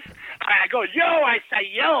 Yes. I go, I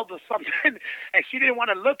yelled or something, and she didn't want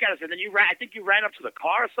to look at us. And then I think you ran up to the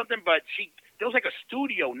car or something, but there was like a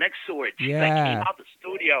studio next to it. She like came out the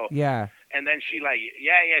studio. Yeah. And then she like,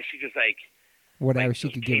 she just like. Whatever, like, she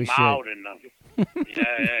could give a shit. Out and,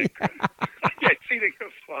 she didn't give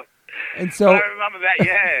a fuck. And so. I remember that,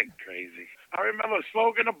 crazy. I remember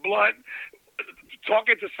smoking a blunt,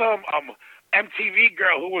 talking to some MTV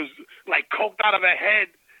girl who was like coked out of her head.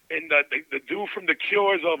 In the dude from The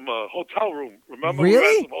Cure's hotel room, remember?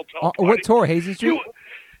 Really? What tour? Hazy Street?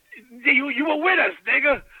 You were with us,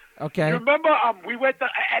 nigga. Okay. You remember? We went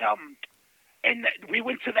we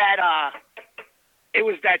went to that. It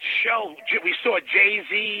was that show. We saw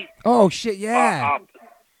Jay-Z. Oh shit! Yeah.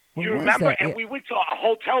 You remember? And we went to a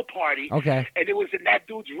hotel party. Okay. And it was in that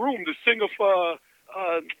dude's room. The singer for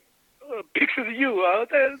 "Pictures of You,"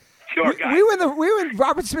 the Cure guy. We were in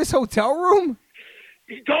Robert Smith's hotel room.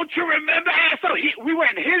 Don't you remember? So we were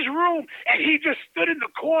in his room, and he just stood in the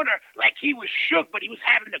corner like he was shook, but he was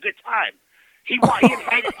having a good time. He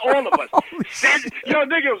invited all of us. Then,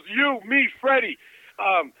 nigga, it was you, me, Freddie,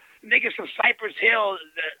 niggas from Cypress Hill.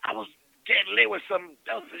 I was getting lit with some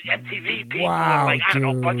MTV people. Wow, I don't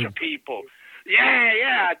know, a bunch of people.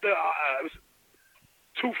 Yeah. It was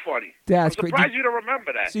too funny. That's I'm surprised you don't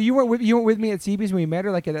remember that. So you went with me at CB's when we met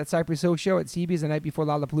her, like at that Cypress Hill show at CB's the night before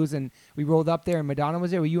Lollapalooza, and we rolled up there, and Madonna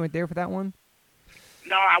was there. Well, you weren't there for that one?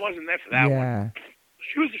 No, I wasn't there for that one.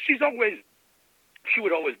 She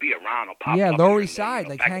would always be around or pop up. Yeah, Lower East Side,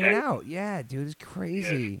 like hanging out. Yeah, dude, it's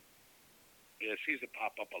crazy. Yeah, she used to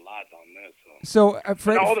pop up a lot down there. So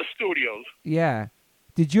Fred, all the studios. Yeah.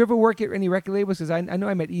 Did you ever work at any record labels? Because I know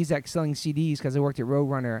I met Ezek selling CDs because I worked at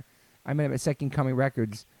Roadrunner. I met him at Second Coming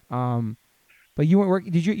Records. But you weren't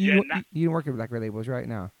working. Did you? You didn't work at record labels, right?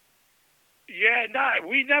 Now. Yeah,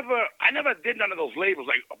 I never did none of those labels.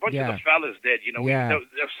 Like a bunch of the fellas did. You know,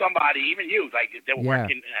 there's somebody, even you, like they were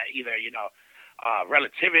working either,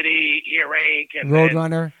 Relativity, Earache, and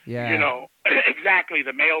Roadrunner. You know, exactly,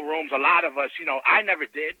 the mail rooms. A lot of us, I never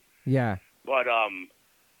did. Yeah. But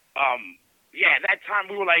that time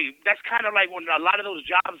we were like, that's kind of like when a lot of those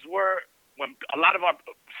jobs were. When a lot of our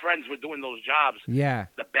friends were doing those jobs, the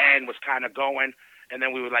band was kind of going, and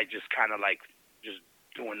then we were like just kind of like just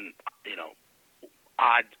doing,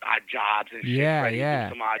 odd jobs and shit.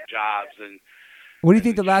 Some odd jobs and. What do you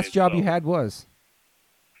think the last job you had was?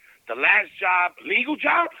 The last job, legal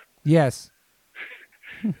job? Yes.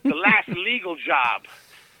 The last legal job.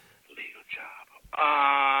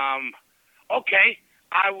 Okay.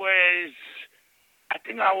 I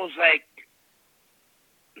think I was like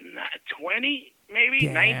 20, maybe.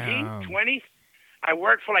 Damn. 19, 20. I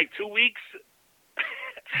worked for like 2 weeks.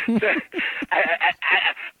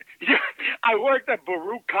 I worked at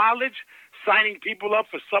Baruch College signing people up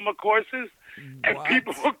for summer courses. And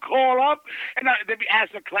people would call up, and they'd be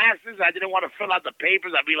asking classes. I didn't want to fill out the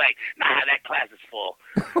papers. I'd be like, nah, that class is full.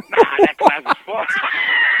 Nah, that class is full.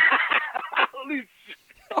 Holy shit.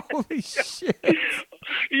 Holy shit.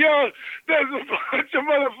 Yo, there's a bunch of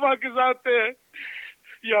motherfuckers out there.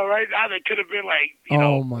 Yo, right now they could have been like,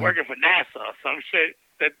 working for NASA or some shit.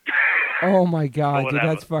 Oh my God, dude,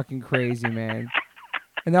 that's fucking crazy, man.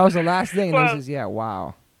 And that was the last thing. And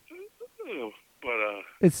wow. But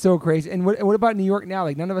it's so crazy. And what about New York now?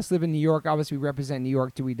 Like, none of us live in New York. Obviously, we represent New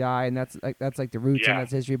York till we die, and that's like the roots and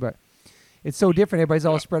that's history. But it's so different. Everybody's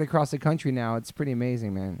all spread across the country now. It's pretty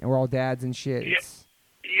amazing, man. And we're all dads and shit. Yeah.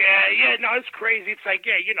 No, it's crazy. It's like,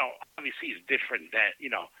 obviously it's different. That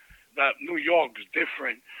the New York's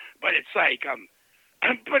different, but it's like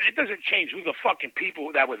but it doesn't change who the fucking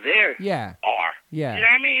people that were there are. Yeah. You know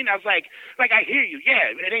what I mean? I was like I hear you. Yeah,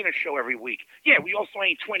 it ain't a show every week. Yeah, we also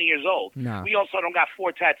ain't 20 years old. No. We also don't got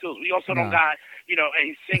 4 tattoos. We also don't got,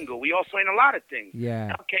 ain't single. We also ain't a lot of things.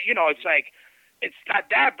 Yeah. Okay, it's like, it's not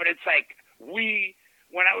that, but it's like when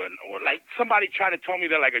like somebody tried to tell me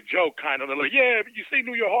that like a joke kind of, they're like, yeah, but you say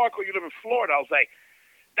New York hardcore, you live in Florida. I was like,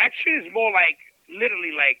 that shit is more like,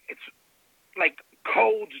 literally like, it's like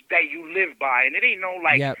codes that you live by, and it ain't no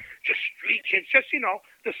like just street. It's just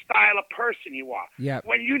the style of person you are. Yeah.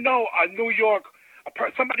 When a New York,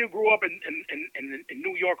 somebody who grew up in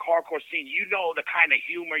New York hardcore scene, the kind of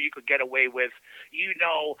humor you could get away with.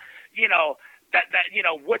 That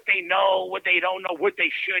what they know, what they don't know, what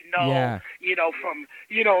they should know. Yeah. From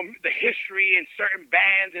the history and certain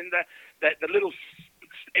bands and the little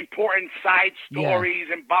important side stories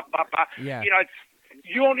and blah blah blah. Yeah.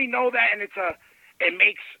 You only know that, and it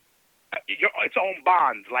makes its own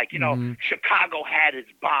bond. Like, Chicago had its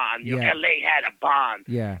bond. LA had a bond.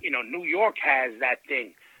 Yeah. New York has that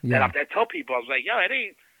thing that I tell people. I was like, it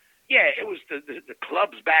ain't. Yeah, it was the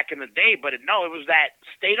clubs back in the day, but it was that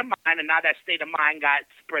state of mind, and now that state of mind got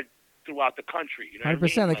spread throughout the country.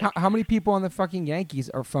 100%. Like, how many people on the fucking Yankees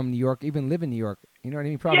are from New York, even live in New York? You know what I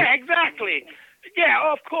mean? Probably. Yeah, exactly.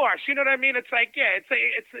 Yeah, of course. You know what I mean? It's like, it's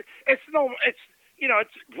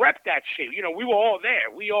rep that shit. We were all there.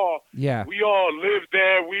 We all lived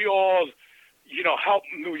there. We all, helped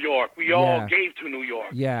New York. We all gave to New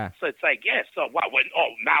York. Yeah. So it's like, so what?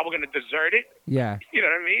 Now we're going to desert it? Yeah. You know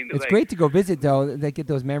what I mean? It's great to go visit, though. They get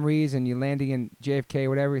those memories, and you're landing in JFK,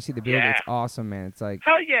 whatever. You see the building. It's awesome, man. It's like.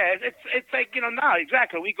 Hell yeah. It's like, now,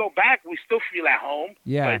 exactly. We go back. We still feel at home.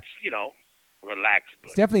 Yeah. But it's, relaxed.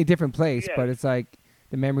 It's definitely a different place, but it's like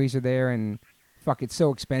the memories are there, and fuck, it's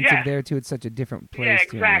so expensive there, too. It's such a different place. Yeah,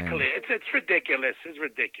 exactly. Too, it's ridiculous. It's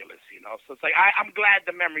ridiculous, So it's like, I'm glad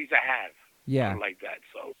the memories I have. Yeah. Like that,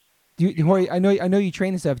 so. Jorge, I know you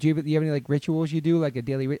train and stuff. Do you have any like rituals you do, like a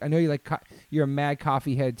daily? I know you you're a mad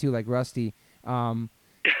coffee head too, like Rusty. You have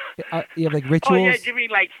like rituals. Oh yeah, you mean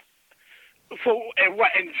like for what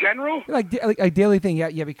in general? Like a daily thing. Yeah,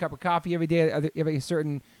 you have a cup of coffee every day. You have like a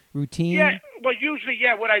certain routine. Yeah, well usually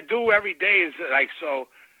what I do every day is like so.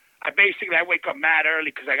 I wake up mad early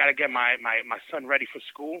because I gotta get my son ready for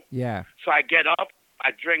school. Yeah. So I get up, I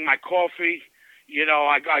drink my coffee.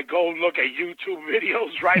 I go look at YouTube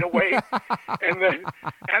videos right away, and then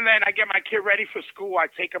I get my kid ready for school. I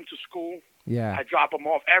take him to school. Yeah. I drop him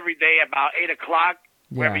off every day about 8 o'clock,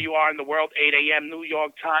 wherever you are in the world, 8 a.m. New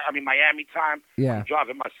York time. Miami time. Yeah. I'm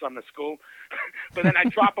driving my son to school, but then I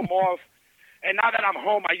drop him off, and now that I'm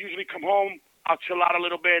home, I usually come home. I'll chill out a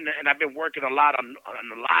little bit, and I've been working a lot on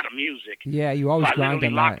a lot of music. Yeah, you always grind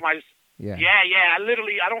on that. Yeah,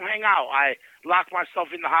 I don't hang out. I lock myself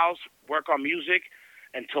in the house, work on music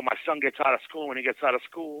until my son gets out of school. When he gets out of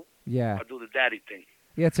school, I do the daddy thing.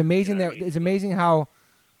 Yeah, it's amazing it's amazing how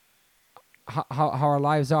our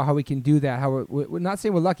lives are, how we can do that. How we're not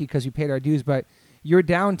saying we're lucky because we paid our dues, but your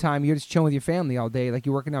downtime, you're just chilling with your family all day. Like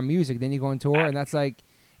you're working on music, then you go on tour, and that's like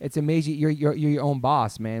it's amazing. You're your own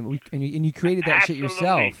boss, man. And you created that shit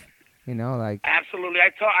yourself. Like absolutely.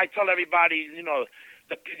 I tell everybody,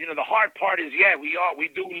 the hard part is, we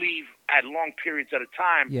do leave at long periods at a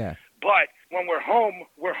time. Yeah. But when we're home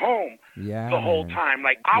the whole time.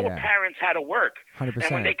 Like our parents had to work. 100%.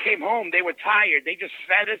 And when they came home, they were tired. They just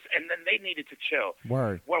fed us, and then they needed to chill.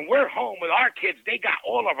 Word. When we're home with our kids, they got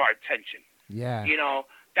all of our attention. Yeah.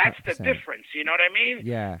 That's 100%. the difference. You know what I mean?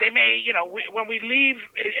 Yeah. They may, when we leave,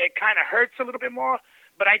 it kind of hurts a little bit more.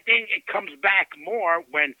 But I think it comes back more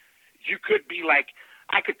when you could be like,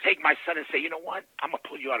 I could take my son and say, you know what? I'm going to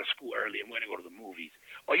pull you out of school early. I'm going to go to the movies.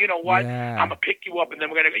 Or you know what? Yeah. I'm going to pick you up, and then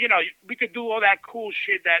we're going to, we could do all that cool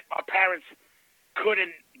shit that our parents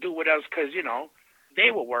couldn't do with us because,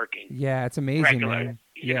 they were working. Yeah, it's amazing, regular, man.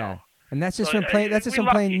 Yeah. And that's just from playing. That's just from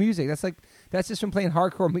playing music. That's like That's just from playing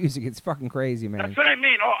hardcore music. It's fucking crazy, man. That's what I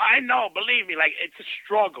mean. Oh, I know. Believe me, like it's a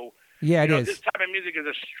struggle. Yeah, it is. This type of music is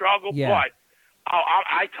a struggle, Yeah. but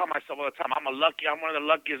I tell myself all the time, I'm one of the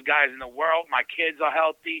luckiest guys in the world. My kids are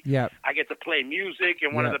healthy. Yep. I get to play music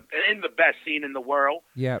in Yep. the best scene in the world.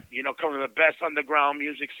 Yep. Coming to the best underground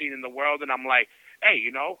music scene in the world, and I'm like,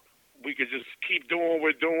 hey, we could just keep doing what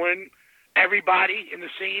we're doing. Everybody in the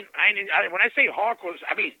scene. When I say hardcore,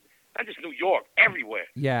 I mean not just New York, everywhere.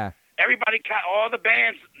 Yeah. Everybody, all the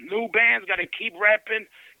bands, new bands, got to keep repping,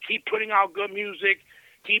 keep putting out good music,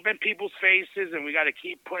 keep in people's faces, and we got to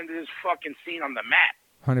keep putting this fucking scene on the map.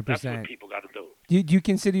 100%. That's what people got to do. Do you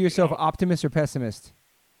consider yourself optimist or pessimist?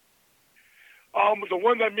 The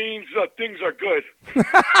one that means things are good.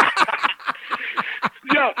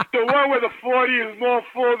 Yeah, the one where the 40 is more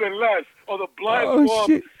full than less, or the blind form.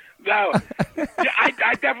 Shit. No,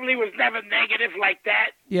 I definitely was never negative like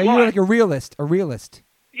that. Yeah, you're like a realist.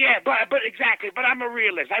 Yeah, but exactly. But I'm a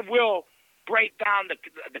realist. I will break down the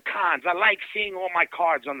cons. I like seeing all my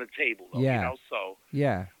cards on the table, though, Yeah. So.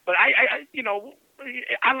 Yeah. But I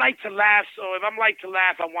like to laugh. So if I'm like to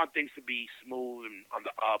laugh, I want things to be smooth and on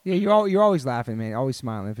the up. Yeah, you're always laughing, man. Always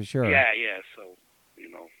smiling for sure. Yeah. So.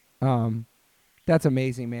 That's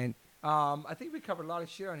amazing, man. I think we covered a lot of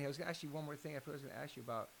shit on here. I was gonna ask you one more thing. I was going to ask you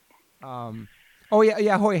about. Oh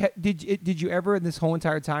yeah, Hoy. Did you ever in this whole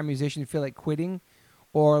entire time, musician, feel like quitting,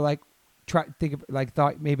 or like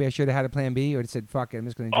thought maybe I should have had a plan B, or said fuck it, I'm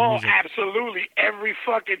just going to do music? Oh, absolutely. Every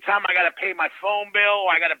fucking time I got to pay my phone bill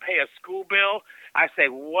or I got to pay a school bill, I say,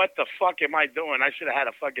 what the fuck am I doing? I should have had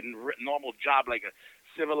a fucking normal job like a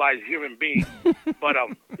civilized human being. But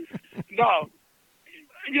no,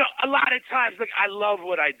 a lot of times, look, I love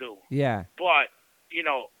what I do. Yeah. But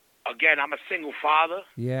again, I'm a single father.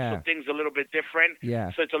 Yeah. So things are a little bit different.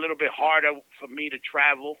 Yeah. So it's a little bit harder for me to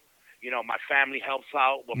travel. My family helps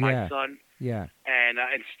out with my son. Yeah. And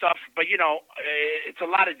stuff. But, it's a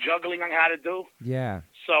lot of juggling on how to do. Yeah.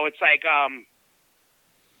 So it's like,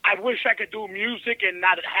 I wish I could do music and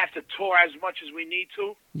not have to tour as much as we need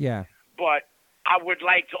to. Yeah. But I would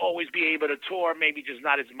like to always be able to tour, maybe just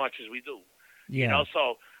not as much as we do. Yeah.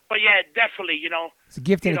 So, but yeah, definitely, It's a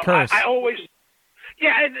gift and a curse. I always...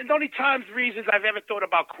 Yeah, and the only reasons I've ever thought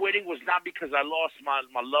about quitting was not because I lost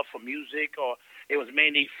my love for music, or it was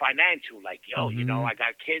mainly financial. Like, I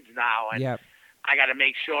got kids now, and I got to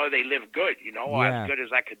make sure they live good, or as good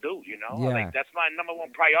as I could do, Yeah. Like, that's my number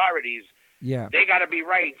one priority is they got to be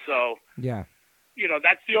right. So, yeah.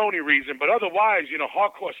 That's the only reason. But otherwise,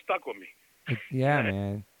 hardcore stuck with me. Yeah,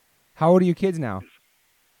 man. How old are your kids now?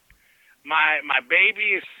 My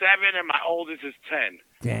baby is 7 and my oldest is 10.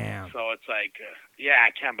 Damn. So it's like,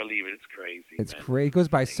 I can't believe it. It's crazy. It's crazy. It goes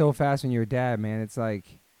by so fast when you're a dad, man. It's like.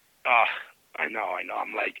 I know.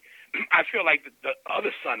 I'm like, I feel like the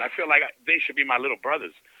other son. I feel like they should be my little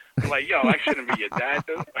brothers. I'm like, yo, I shouldn't be your dad,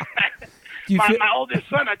 dude. My oldest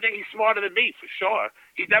son, I think he's smarter than me for sure.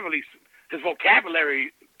 His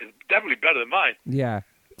vocabulary is definitely better than mine. Yeah.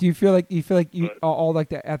 Do you feel like all like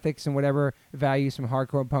the ethics and whatever values from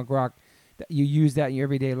hardcore and punk rock, that you use that in your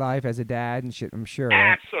everyday life as a dad and shit? I'm sure.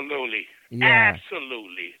 Right? Absolutely. Yeah.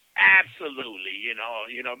 Absolutely. My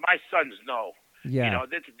sons know. Yeah.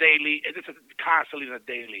 It's daily. It's constantly in a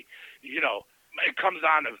daily. It comes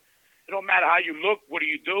down to, it don't matter how you look. What do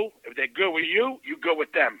you do? If they're good with you, you good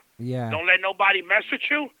with them. Yeah. Don't let nobody mess with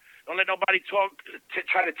you. Don't let nobody try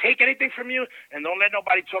to take anything from you, and don't let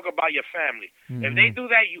nobody talk about your family. Mm-hmm. If they do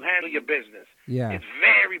that, you handle your business. Yeah. It's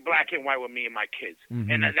very black and white with me and my kids.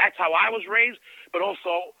 Mm-hmm. And that's how I was raised, but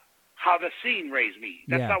also how the scene raised me.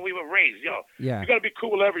 That's how we were raised. You got to be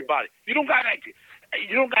cool with everybody. You don't got to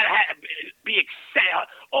be excited.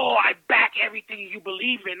 Oh, I back everything you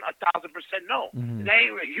believe in 1,000%. No. Mm-hmm.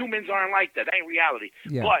 Humans aren't like that. That ain't reality.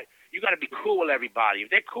 Yeah. But you got to be cool with everybody. If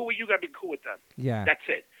they're cool with you, got to be cool with them. Yeah. That's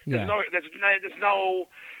it. Yeah. There's no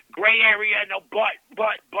gray area, no but,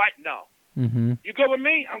 no. Mm-hmm. You go with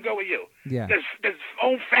me, I'm go with you. Yeah. There's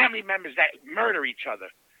own family members that murder each other.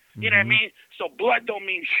 You know what I mean? So blood don't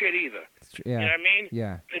mean shit either. Yeah. You know what I mean?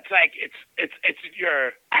 Yeah. It's like it's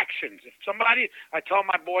your actions. If somebody, I tell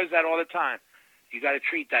my boys that all the time. You got to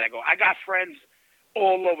treat that. I got friends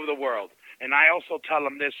all over the world, and I also tell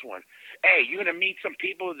them this one. Hey, you're gonna meet some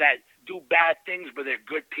people that do bad things, but they're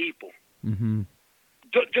good people. Mm-hmm.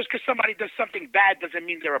 Just because somebody does something bad doesn't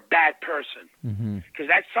mean they're a bad person. Because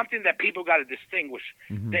that's something that people got to distinguish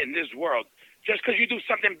in this world. Just because you do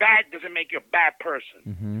something bad doesn't make you a bad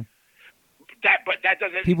person. But that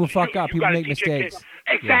doesn't. People fuck up. People make mistakes.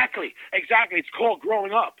 Exactly. It's called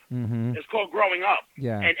growing up. It's called growing up.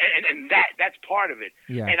 Yeah. And that's part of it.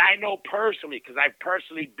 Yeah. And I know personally because I've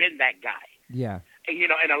personally been that guy. Yeah. And,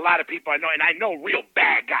 and a lot of people I know, and I know real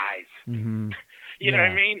bad guys. Mm-hmm. You know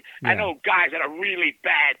what I mean? Yeah. I know guys that are really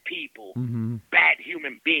bad people, bad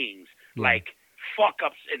human beings, like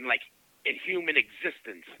fuck-ups in human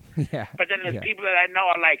existence. Yeah. But then there's people that I know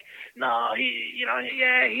are like, no, he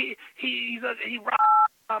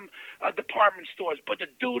robbed department stores, but the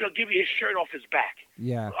dude will give you his shirt off his back.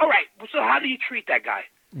 Yeah. All right, so how do you treat that guy?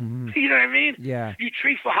 Mm-hmm. You know what I mean? Yeah. You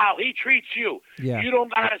treat for how he treats you. Yeah. You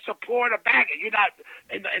don't got to support or back it. You're not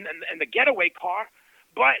in the getaway car,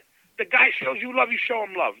 but the guy shows you love, you show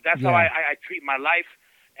him love. That's how I treat my life,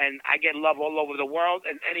 and I get love all over the world,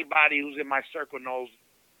 and anybody who's in my circle knows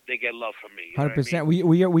they get love from me. 100%.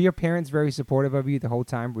 Were your parents very supportive of you the whole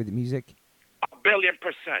time with the music?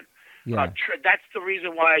 1,000,000,000%. Yeah. That's the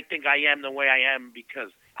reason why I think I am the way I am,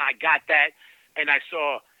 because I got that, and I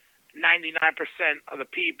saw 99% of the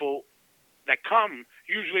people that come,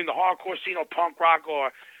 usually in the hardcore scene or punk rock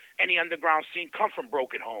or any underground scene, come from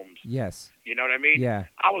broken homes. Yes. You know what I mean? Yeah.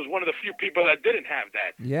 I was one of the few people that didn't have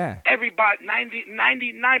that. Yeah. Everybody,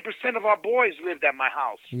 99% of our boys lived at my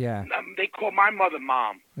house. Yeah. They call my mother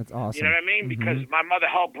Mom. That's awesome. You know what I mean? Because my mother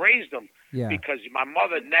helped raise them. Yeah. Because my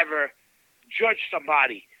mother never judged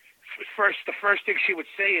somebody. The first thing she would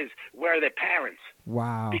say is, where are their parents?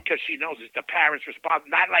 Wow. Because she knows it's the parents' response.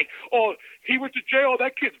 Not like, oh, he went to jail,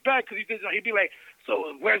 that kid's bad because he did. He'd be like,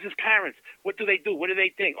 so where's his parents? What do they do? What do they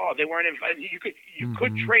think? Oh, they weren't invited. You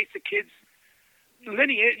could trace the kid's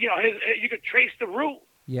lineage. You could trace the root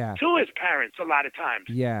to his parents a lot of times.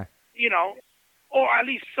 Yeah. Or at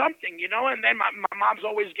least something. And then my mom's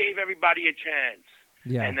always gave everybody a chance.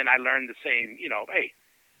 Yeah. And then I learned the same. Hey,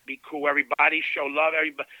 be cool, everybody. Show love.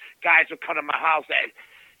 Everybody. Guys would come to my house that,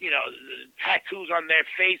 tattoos on their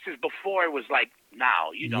faces. Before it was like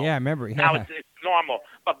now, Yeah, I remember. Yeah. Now it's normal.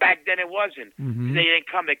 But back then it wasn't. They didn't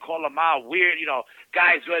come. They call them out weird.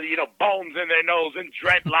 Guys with, bones in their nose and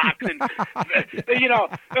dreadlocks and,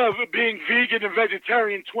 being vegan and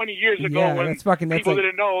vegetarian 20 years ago when people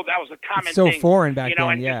didn't know that was a common thing. So foreign back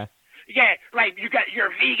then, yeah. Yeah, like you're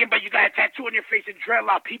vegan, but you got a tattoo on your face and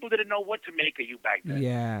dreadlock. People didn't know what to make of you back then.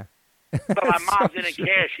 Yeah. But my mom didn't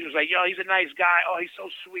care. She was like, yo, he's a nice guy. Oh, he's so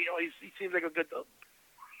sweet. Oh, he seems like a good dog.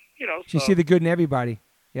 She see the good in everybody.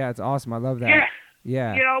 Yeah, it's awesome. I love that. Yeah.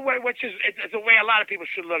 Yeah. Which is it's a way a lot of people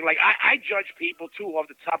should look. Like, I judge people, too, off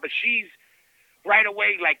the top. But she's right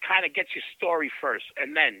away, like, kind of gets your story first.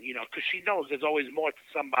 And then, because she knows there's always more to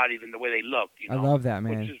somebody than the way they look. I love that,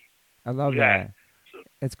 man. I love that.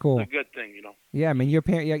 It's cool. It's a good thing, Yeah, I mean, your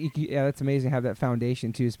parent. Yeah, that's amazing to have that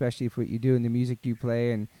foundation too, especially for what you do and the music you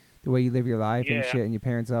play and the way you live your life and shit. And your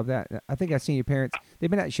parents love that. I think I've seen your parents. They've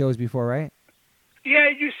been at shows before, right? Yeah,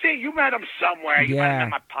 you met them somewhere. You might have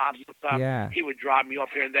met my pops and stuff. Yeah. He would drop me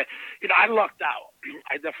off here and there. I lucked out.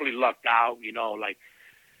 I definitely lucked out. Again,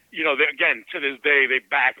 to this day, they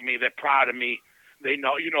back me. They're proud of me. They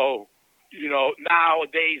know.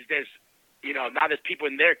 Nowadays there's. Now there's people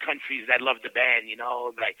in their countries that love the band, it's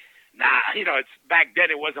back then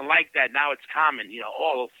it wasn't like that. Now it's common,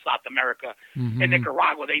 all of South America and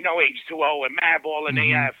Nicaragua, they know H2O and Madball and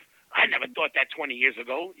AF. I never thought that 20 years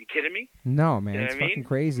ago. You kidding me? No, man, it's fucking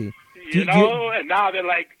crazy. And now they're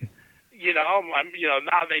like, now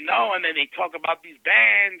they know, and then they talk about these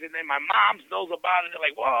bands, and then my mom knows about it. They're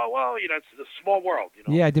like, whoa, it's a small world.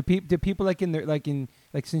 Yeah, do people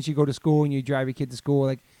since you go to school and you drive your kid to school,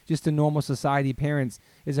 like just the normal society parents,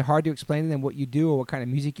 is it hard to explain to them what you do or what kind of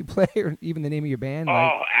music you play or even the name of your band?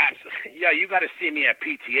 Oh, absolutely. Yeah, you got to see me at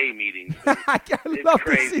PTA meetings. It's love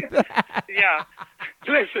crazy. To see that. Yeah,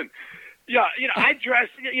 listen. Yeah, I dress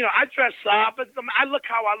up, but I look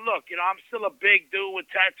how I look. I'm still a big dude with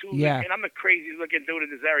tattoos, and I'm the craziest looking dude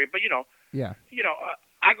in this area. But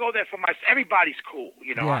I go there for everybody's cool.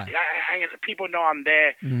 People know I'm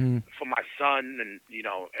there for my son, and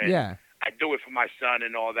I do it for my son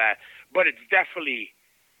and all that. But it's definitely,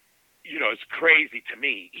 it's crazy to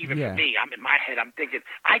me. Even for me, I'm in my head. I'm thinking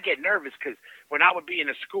I get nervous because when I would be in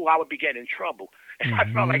a school, I would be getting in trouble. And I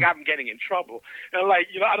felt like I'm getting in trouble. And I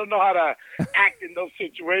don't know how to act in those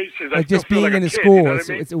situations. Like just being in a school,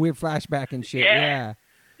 it's a weird flashback and shit. Yeah.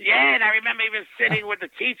 Yeah, and I remember even sitting with the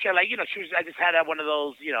teacher, I just had one of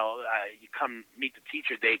those, you come meet the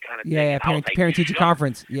teacher day kind of thing. Yeah, parent-teacher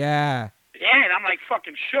conference. Yeah. Yeah, and I'm like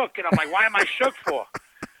fucking shook, and I'm like, why am I shook for?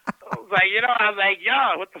 I was like,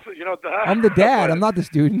 yo, what the I'm the dad. I'm not the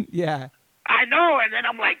student. Yeah. I know, and then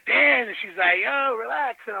I'm like, damn, and she's like, yo,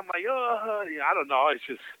 relax, and I'm like, I don't know, it's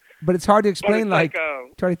just. But it's hard to explain,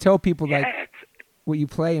 try to tell people what you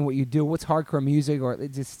play and what you do. What's hardcore music, or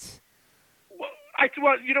it just.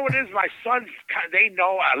 Well, you know what it is? My sons, they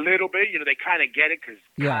know a little bit. They kind of get it because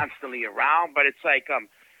constantly around. But it's like,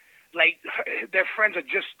 like their friends are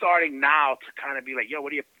just starting now to kind of be like, yo,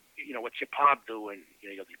 what do you know, what's your pop doing?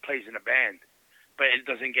 You know, he plays in a band, but it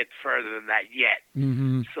doesn't get further than that yet.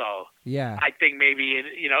 Mm-hmm. So yeah, I think maybe,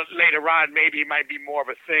 you know, later on, maybe it might be more of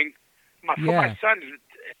a thing. For my sons,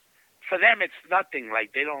 for them, it's nothing.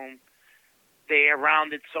 Like they're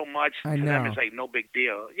around it so much. I for know. them, it's like no big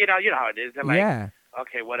deal. You know how it is. They're like,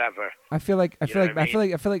 okay, whatever. I feel like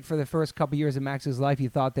for the first couple years of Max's life, he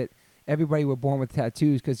thought that everybody were born with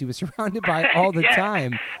tattoos because he was surrounded by it all the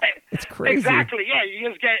time. It's crazy. Exactly. Yeah, you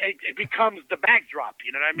just get it becomes the backdrop.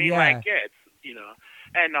 You know what I mean? Yeah. Like, it's, you know,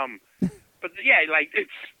 and but yeah, like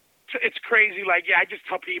it's crazy. Like, yeah, I just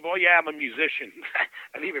tell people, yeah, I'm a musician.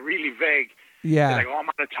 I leave it really vague. Yeah. They're like, oh, I'm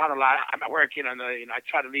on the town a lot. I'm working on the, you know, I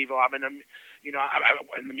try to leave. Oh, I'm in the, you know, I'm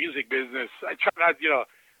in the music business. I try not, you know.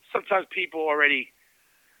 Sometimes people already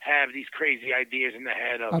have these crazy ideas in their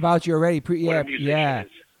head of about you already. What a musician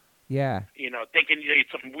is. Yeah. You know, thinking you're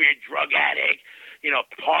some weird drug addict, you know,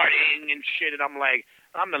 partying and shit. And I'm like,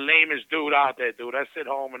 I'm the lamest dude out there, dude. I sit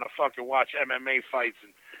home and I fucking watch MMA fights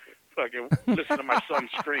and fucking listen to my son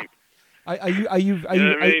scream. Are you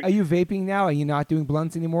vaping now? Are you not doing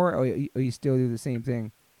blunts anymore, or you still do the same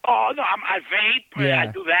thing? Oh no, I vape. Yeah. I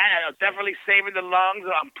do that. I'm definitely saving the lungs.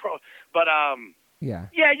 I'm pro, but yeah.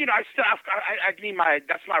 Yeah, you know, I need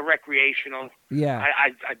that's my recreational. Yeah.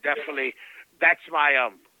 I definitely, that's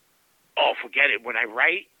my oh, forget it. When I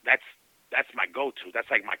write, that's my go-to.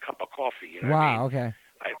 That's like my cup of coffee. You know wow. What I mean? Okay.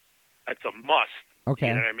 That's a must. Okay.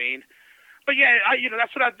 You know what I mean? But yeah, you know,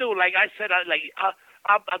 that's what I do. Like I said,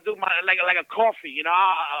 I'll do my like a coffee. You know,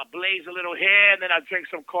 I'll blaze a little here, and then I'll drink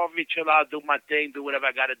some coffee, chill out, do my thing, do whatever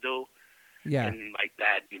I got to do. Yeah. And like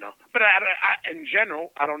that, you know. But I, in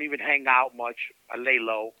general, I don't even hang out much. I lay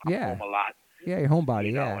low. I'm home a lot. Yeah, you're homebody.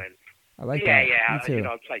 You know, yeah. And, I like that. Yeah, Me too. You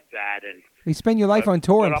know, it's like that. And you spend your life on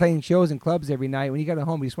tour and playing shows and clubs every night. When you get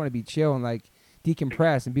home, you just want to be chill and like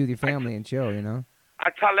decompress and be with your family and chill, you know? I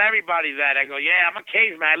tell everybody that. I go, yeah, I'm a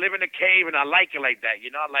caveman. I live in a cave, and I like it like that, you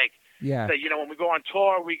know? Like, so, you know, when we go on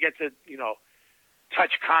tour, we get to, you know,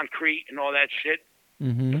 touch concrete and all that shit.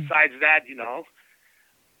 Mm-hmm. Besides that, you know,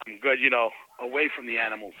 I'm good, you know, away from the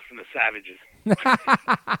animals, from the savages.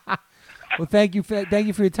 Well, thank you for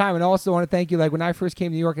your time, and also want to thank you. Like when I first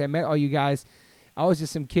came to New York, I met all you guys. I was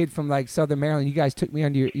just some kid from like Southern Maryland. You guys took me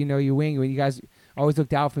under your wing. When you guys always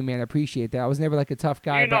looked out for me, man. I appreciate that. I was never like a tough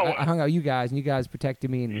guy, but I hung out with you guys, and you guys protected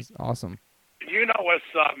me, and it was awesome. You know what's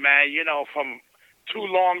up, man. You know, from too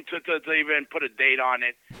long to even put a date on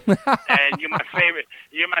it. And you're my favorite.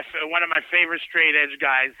 You're one of my favorite straight edge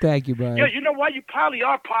guys. Thank you, bud. Yo, you know what? You probably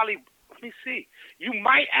are. Let me see. You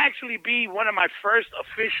might actually be one of my first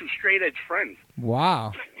official straight edge friends.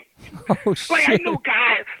 Wow. Oh shit. Like I knew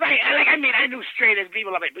guys. I knew straight edge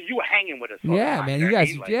people. Like, but you were hanging with us. Yeah, man. You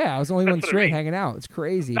guys. Like, I was the only one straight hanging out. It's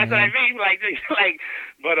crazy. That's man. what I mean.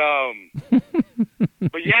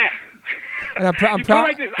 But yeah. And I'm proud.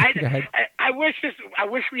 Like this. I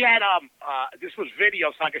wish we had this was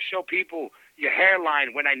video so I could show people your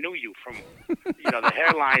hairline when I knew you from the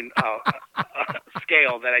hairline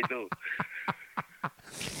scale that I do.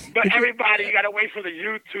 But everybody, you got to wait for the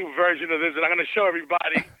YouTube version of this, and I'm going to show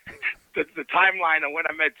everybody the timeline of when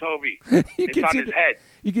I met Toby. It's on his head.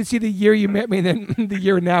 You can see the year you met me, and then the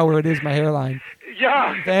year now where it is my hairline.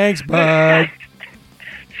 Yeah. Thanks, bud.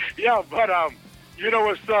 Yeah, but you know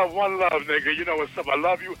what's up? One love, nigga. You know what's up? I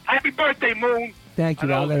love you. Happy birthday, Moon. Thank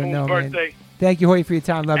you. I'll let him know, birthday. Man. Thank you, Hoyt, for your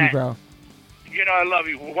time. Love you, bro. You know I love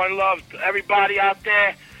you. One love to everybody out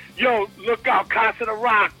there. Yo, look out,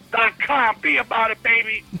 CasaDeRock.com. Be about it,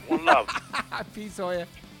 baby. One love. Peace, Hoya.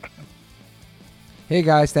 Hey,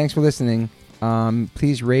 guys. Thanks for listening.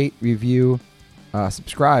 Please rate, review,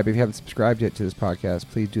 subscribe. If you haven't subscribed yet to this podcast,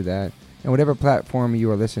 please do that. And whatever platform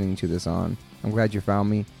you are listening to this on, I'm glad you found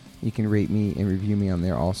me. You can rate me and review me on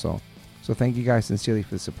there also. So thank you guys sincerely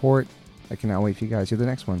for the support. I cannot wait for you guys to hear the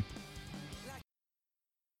next one.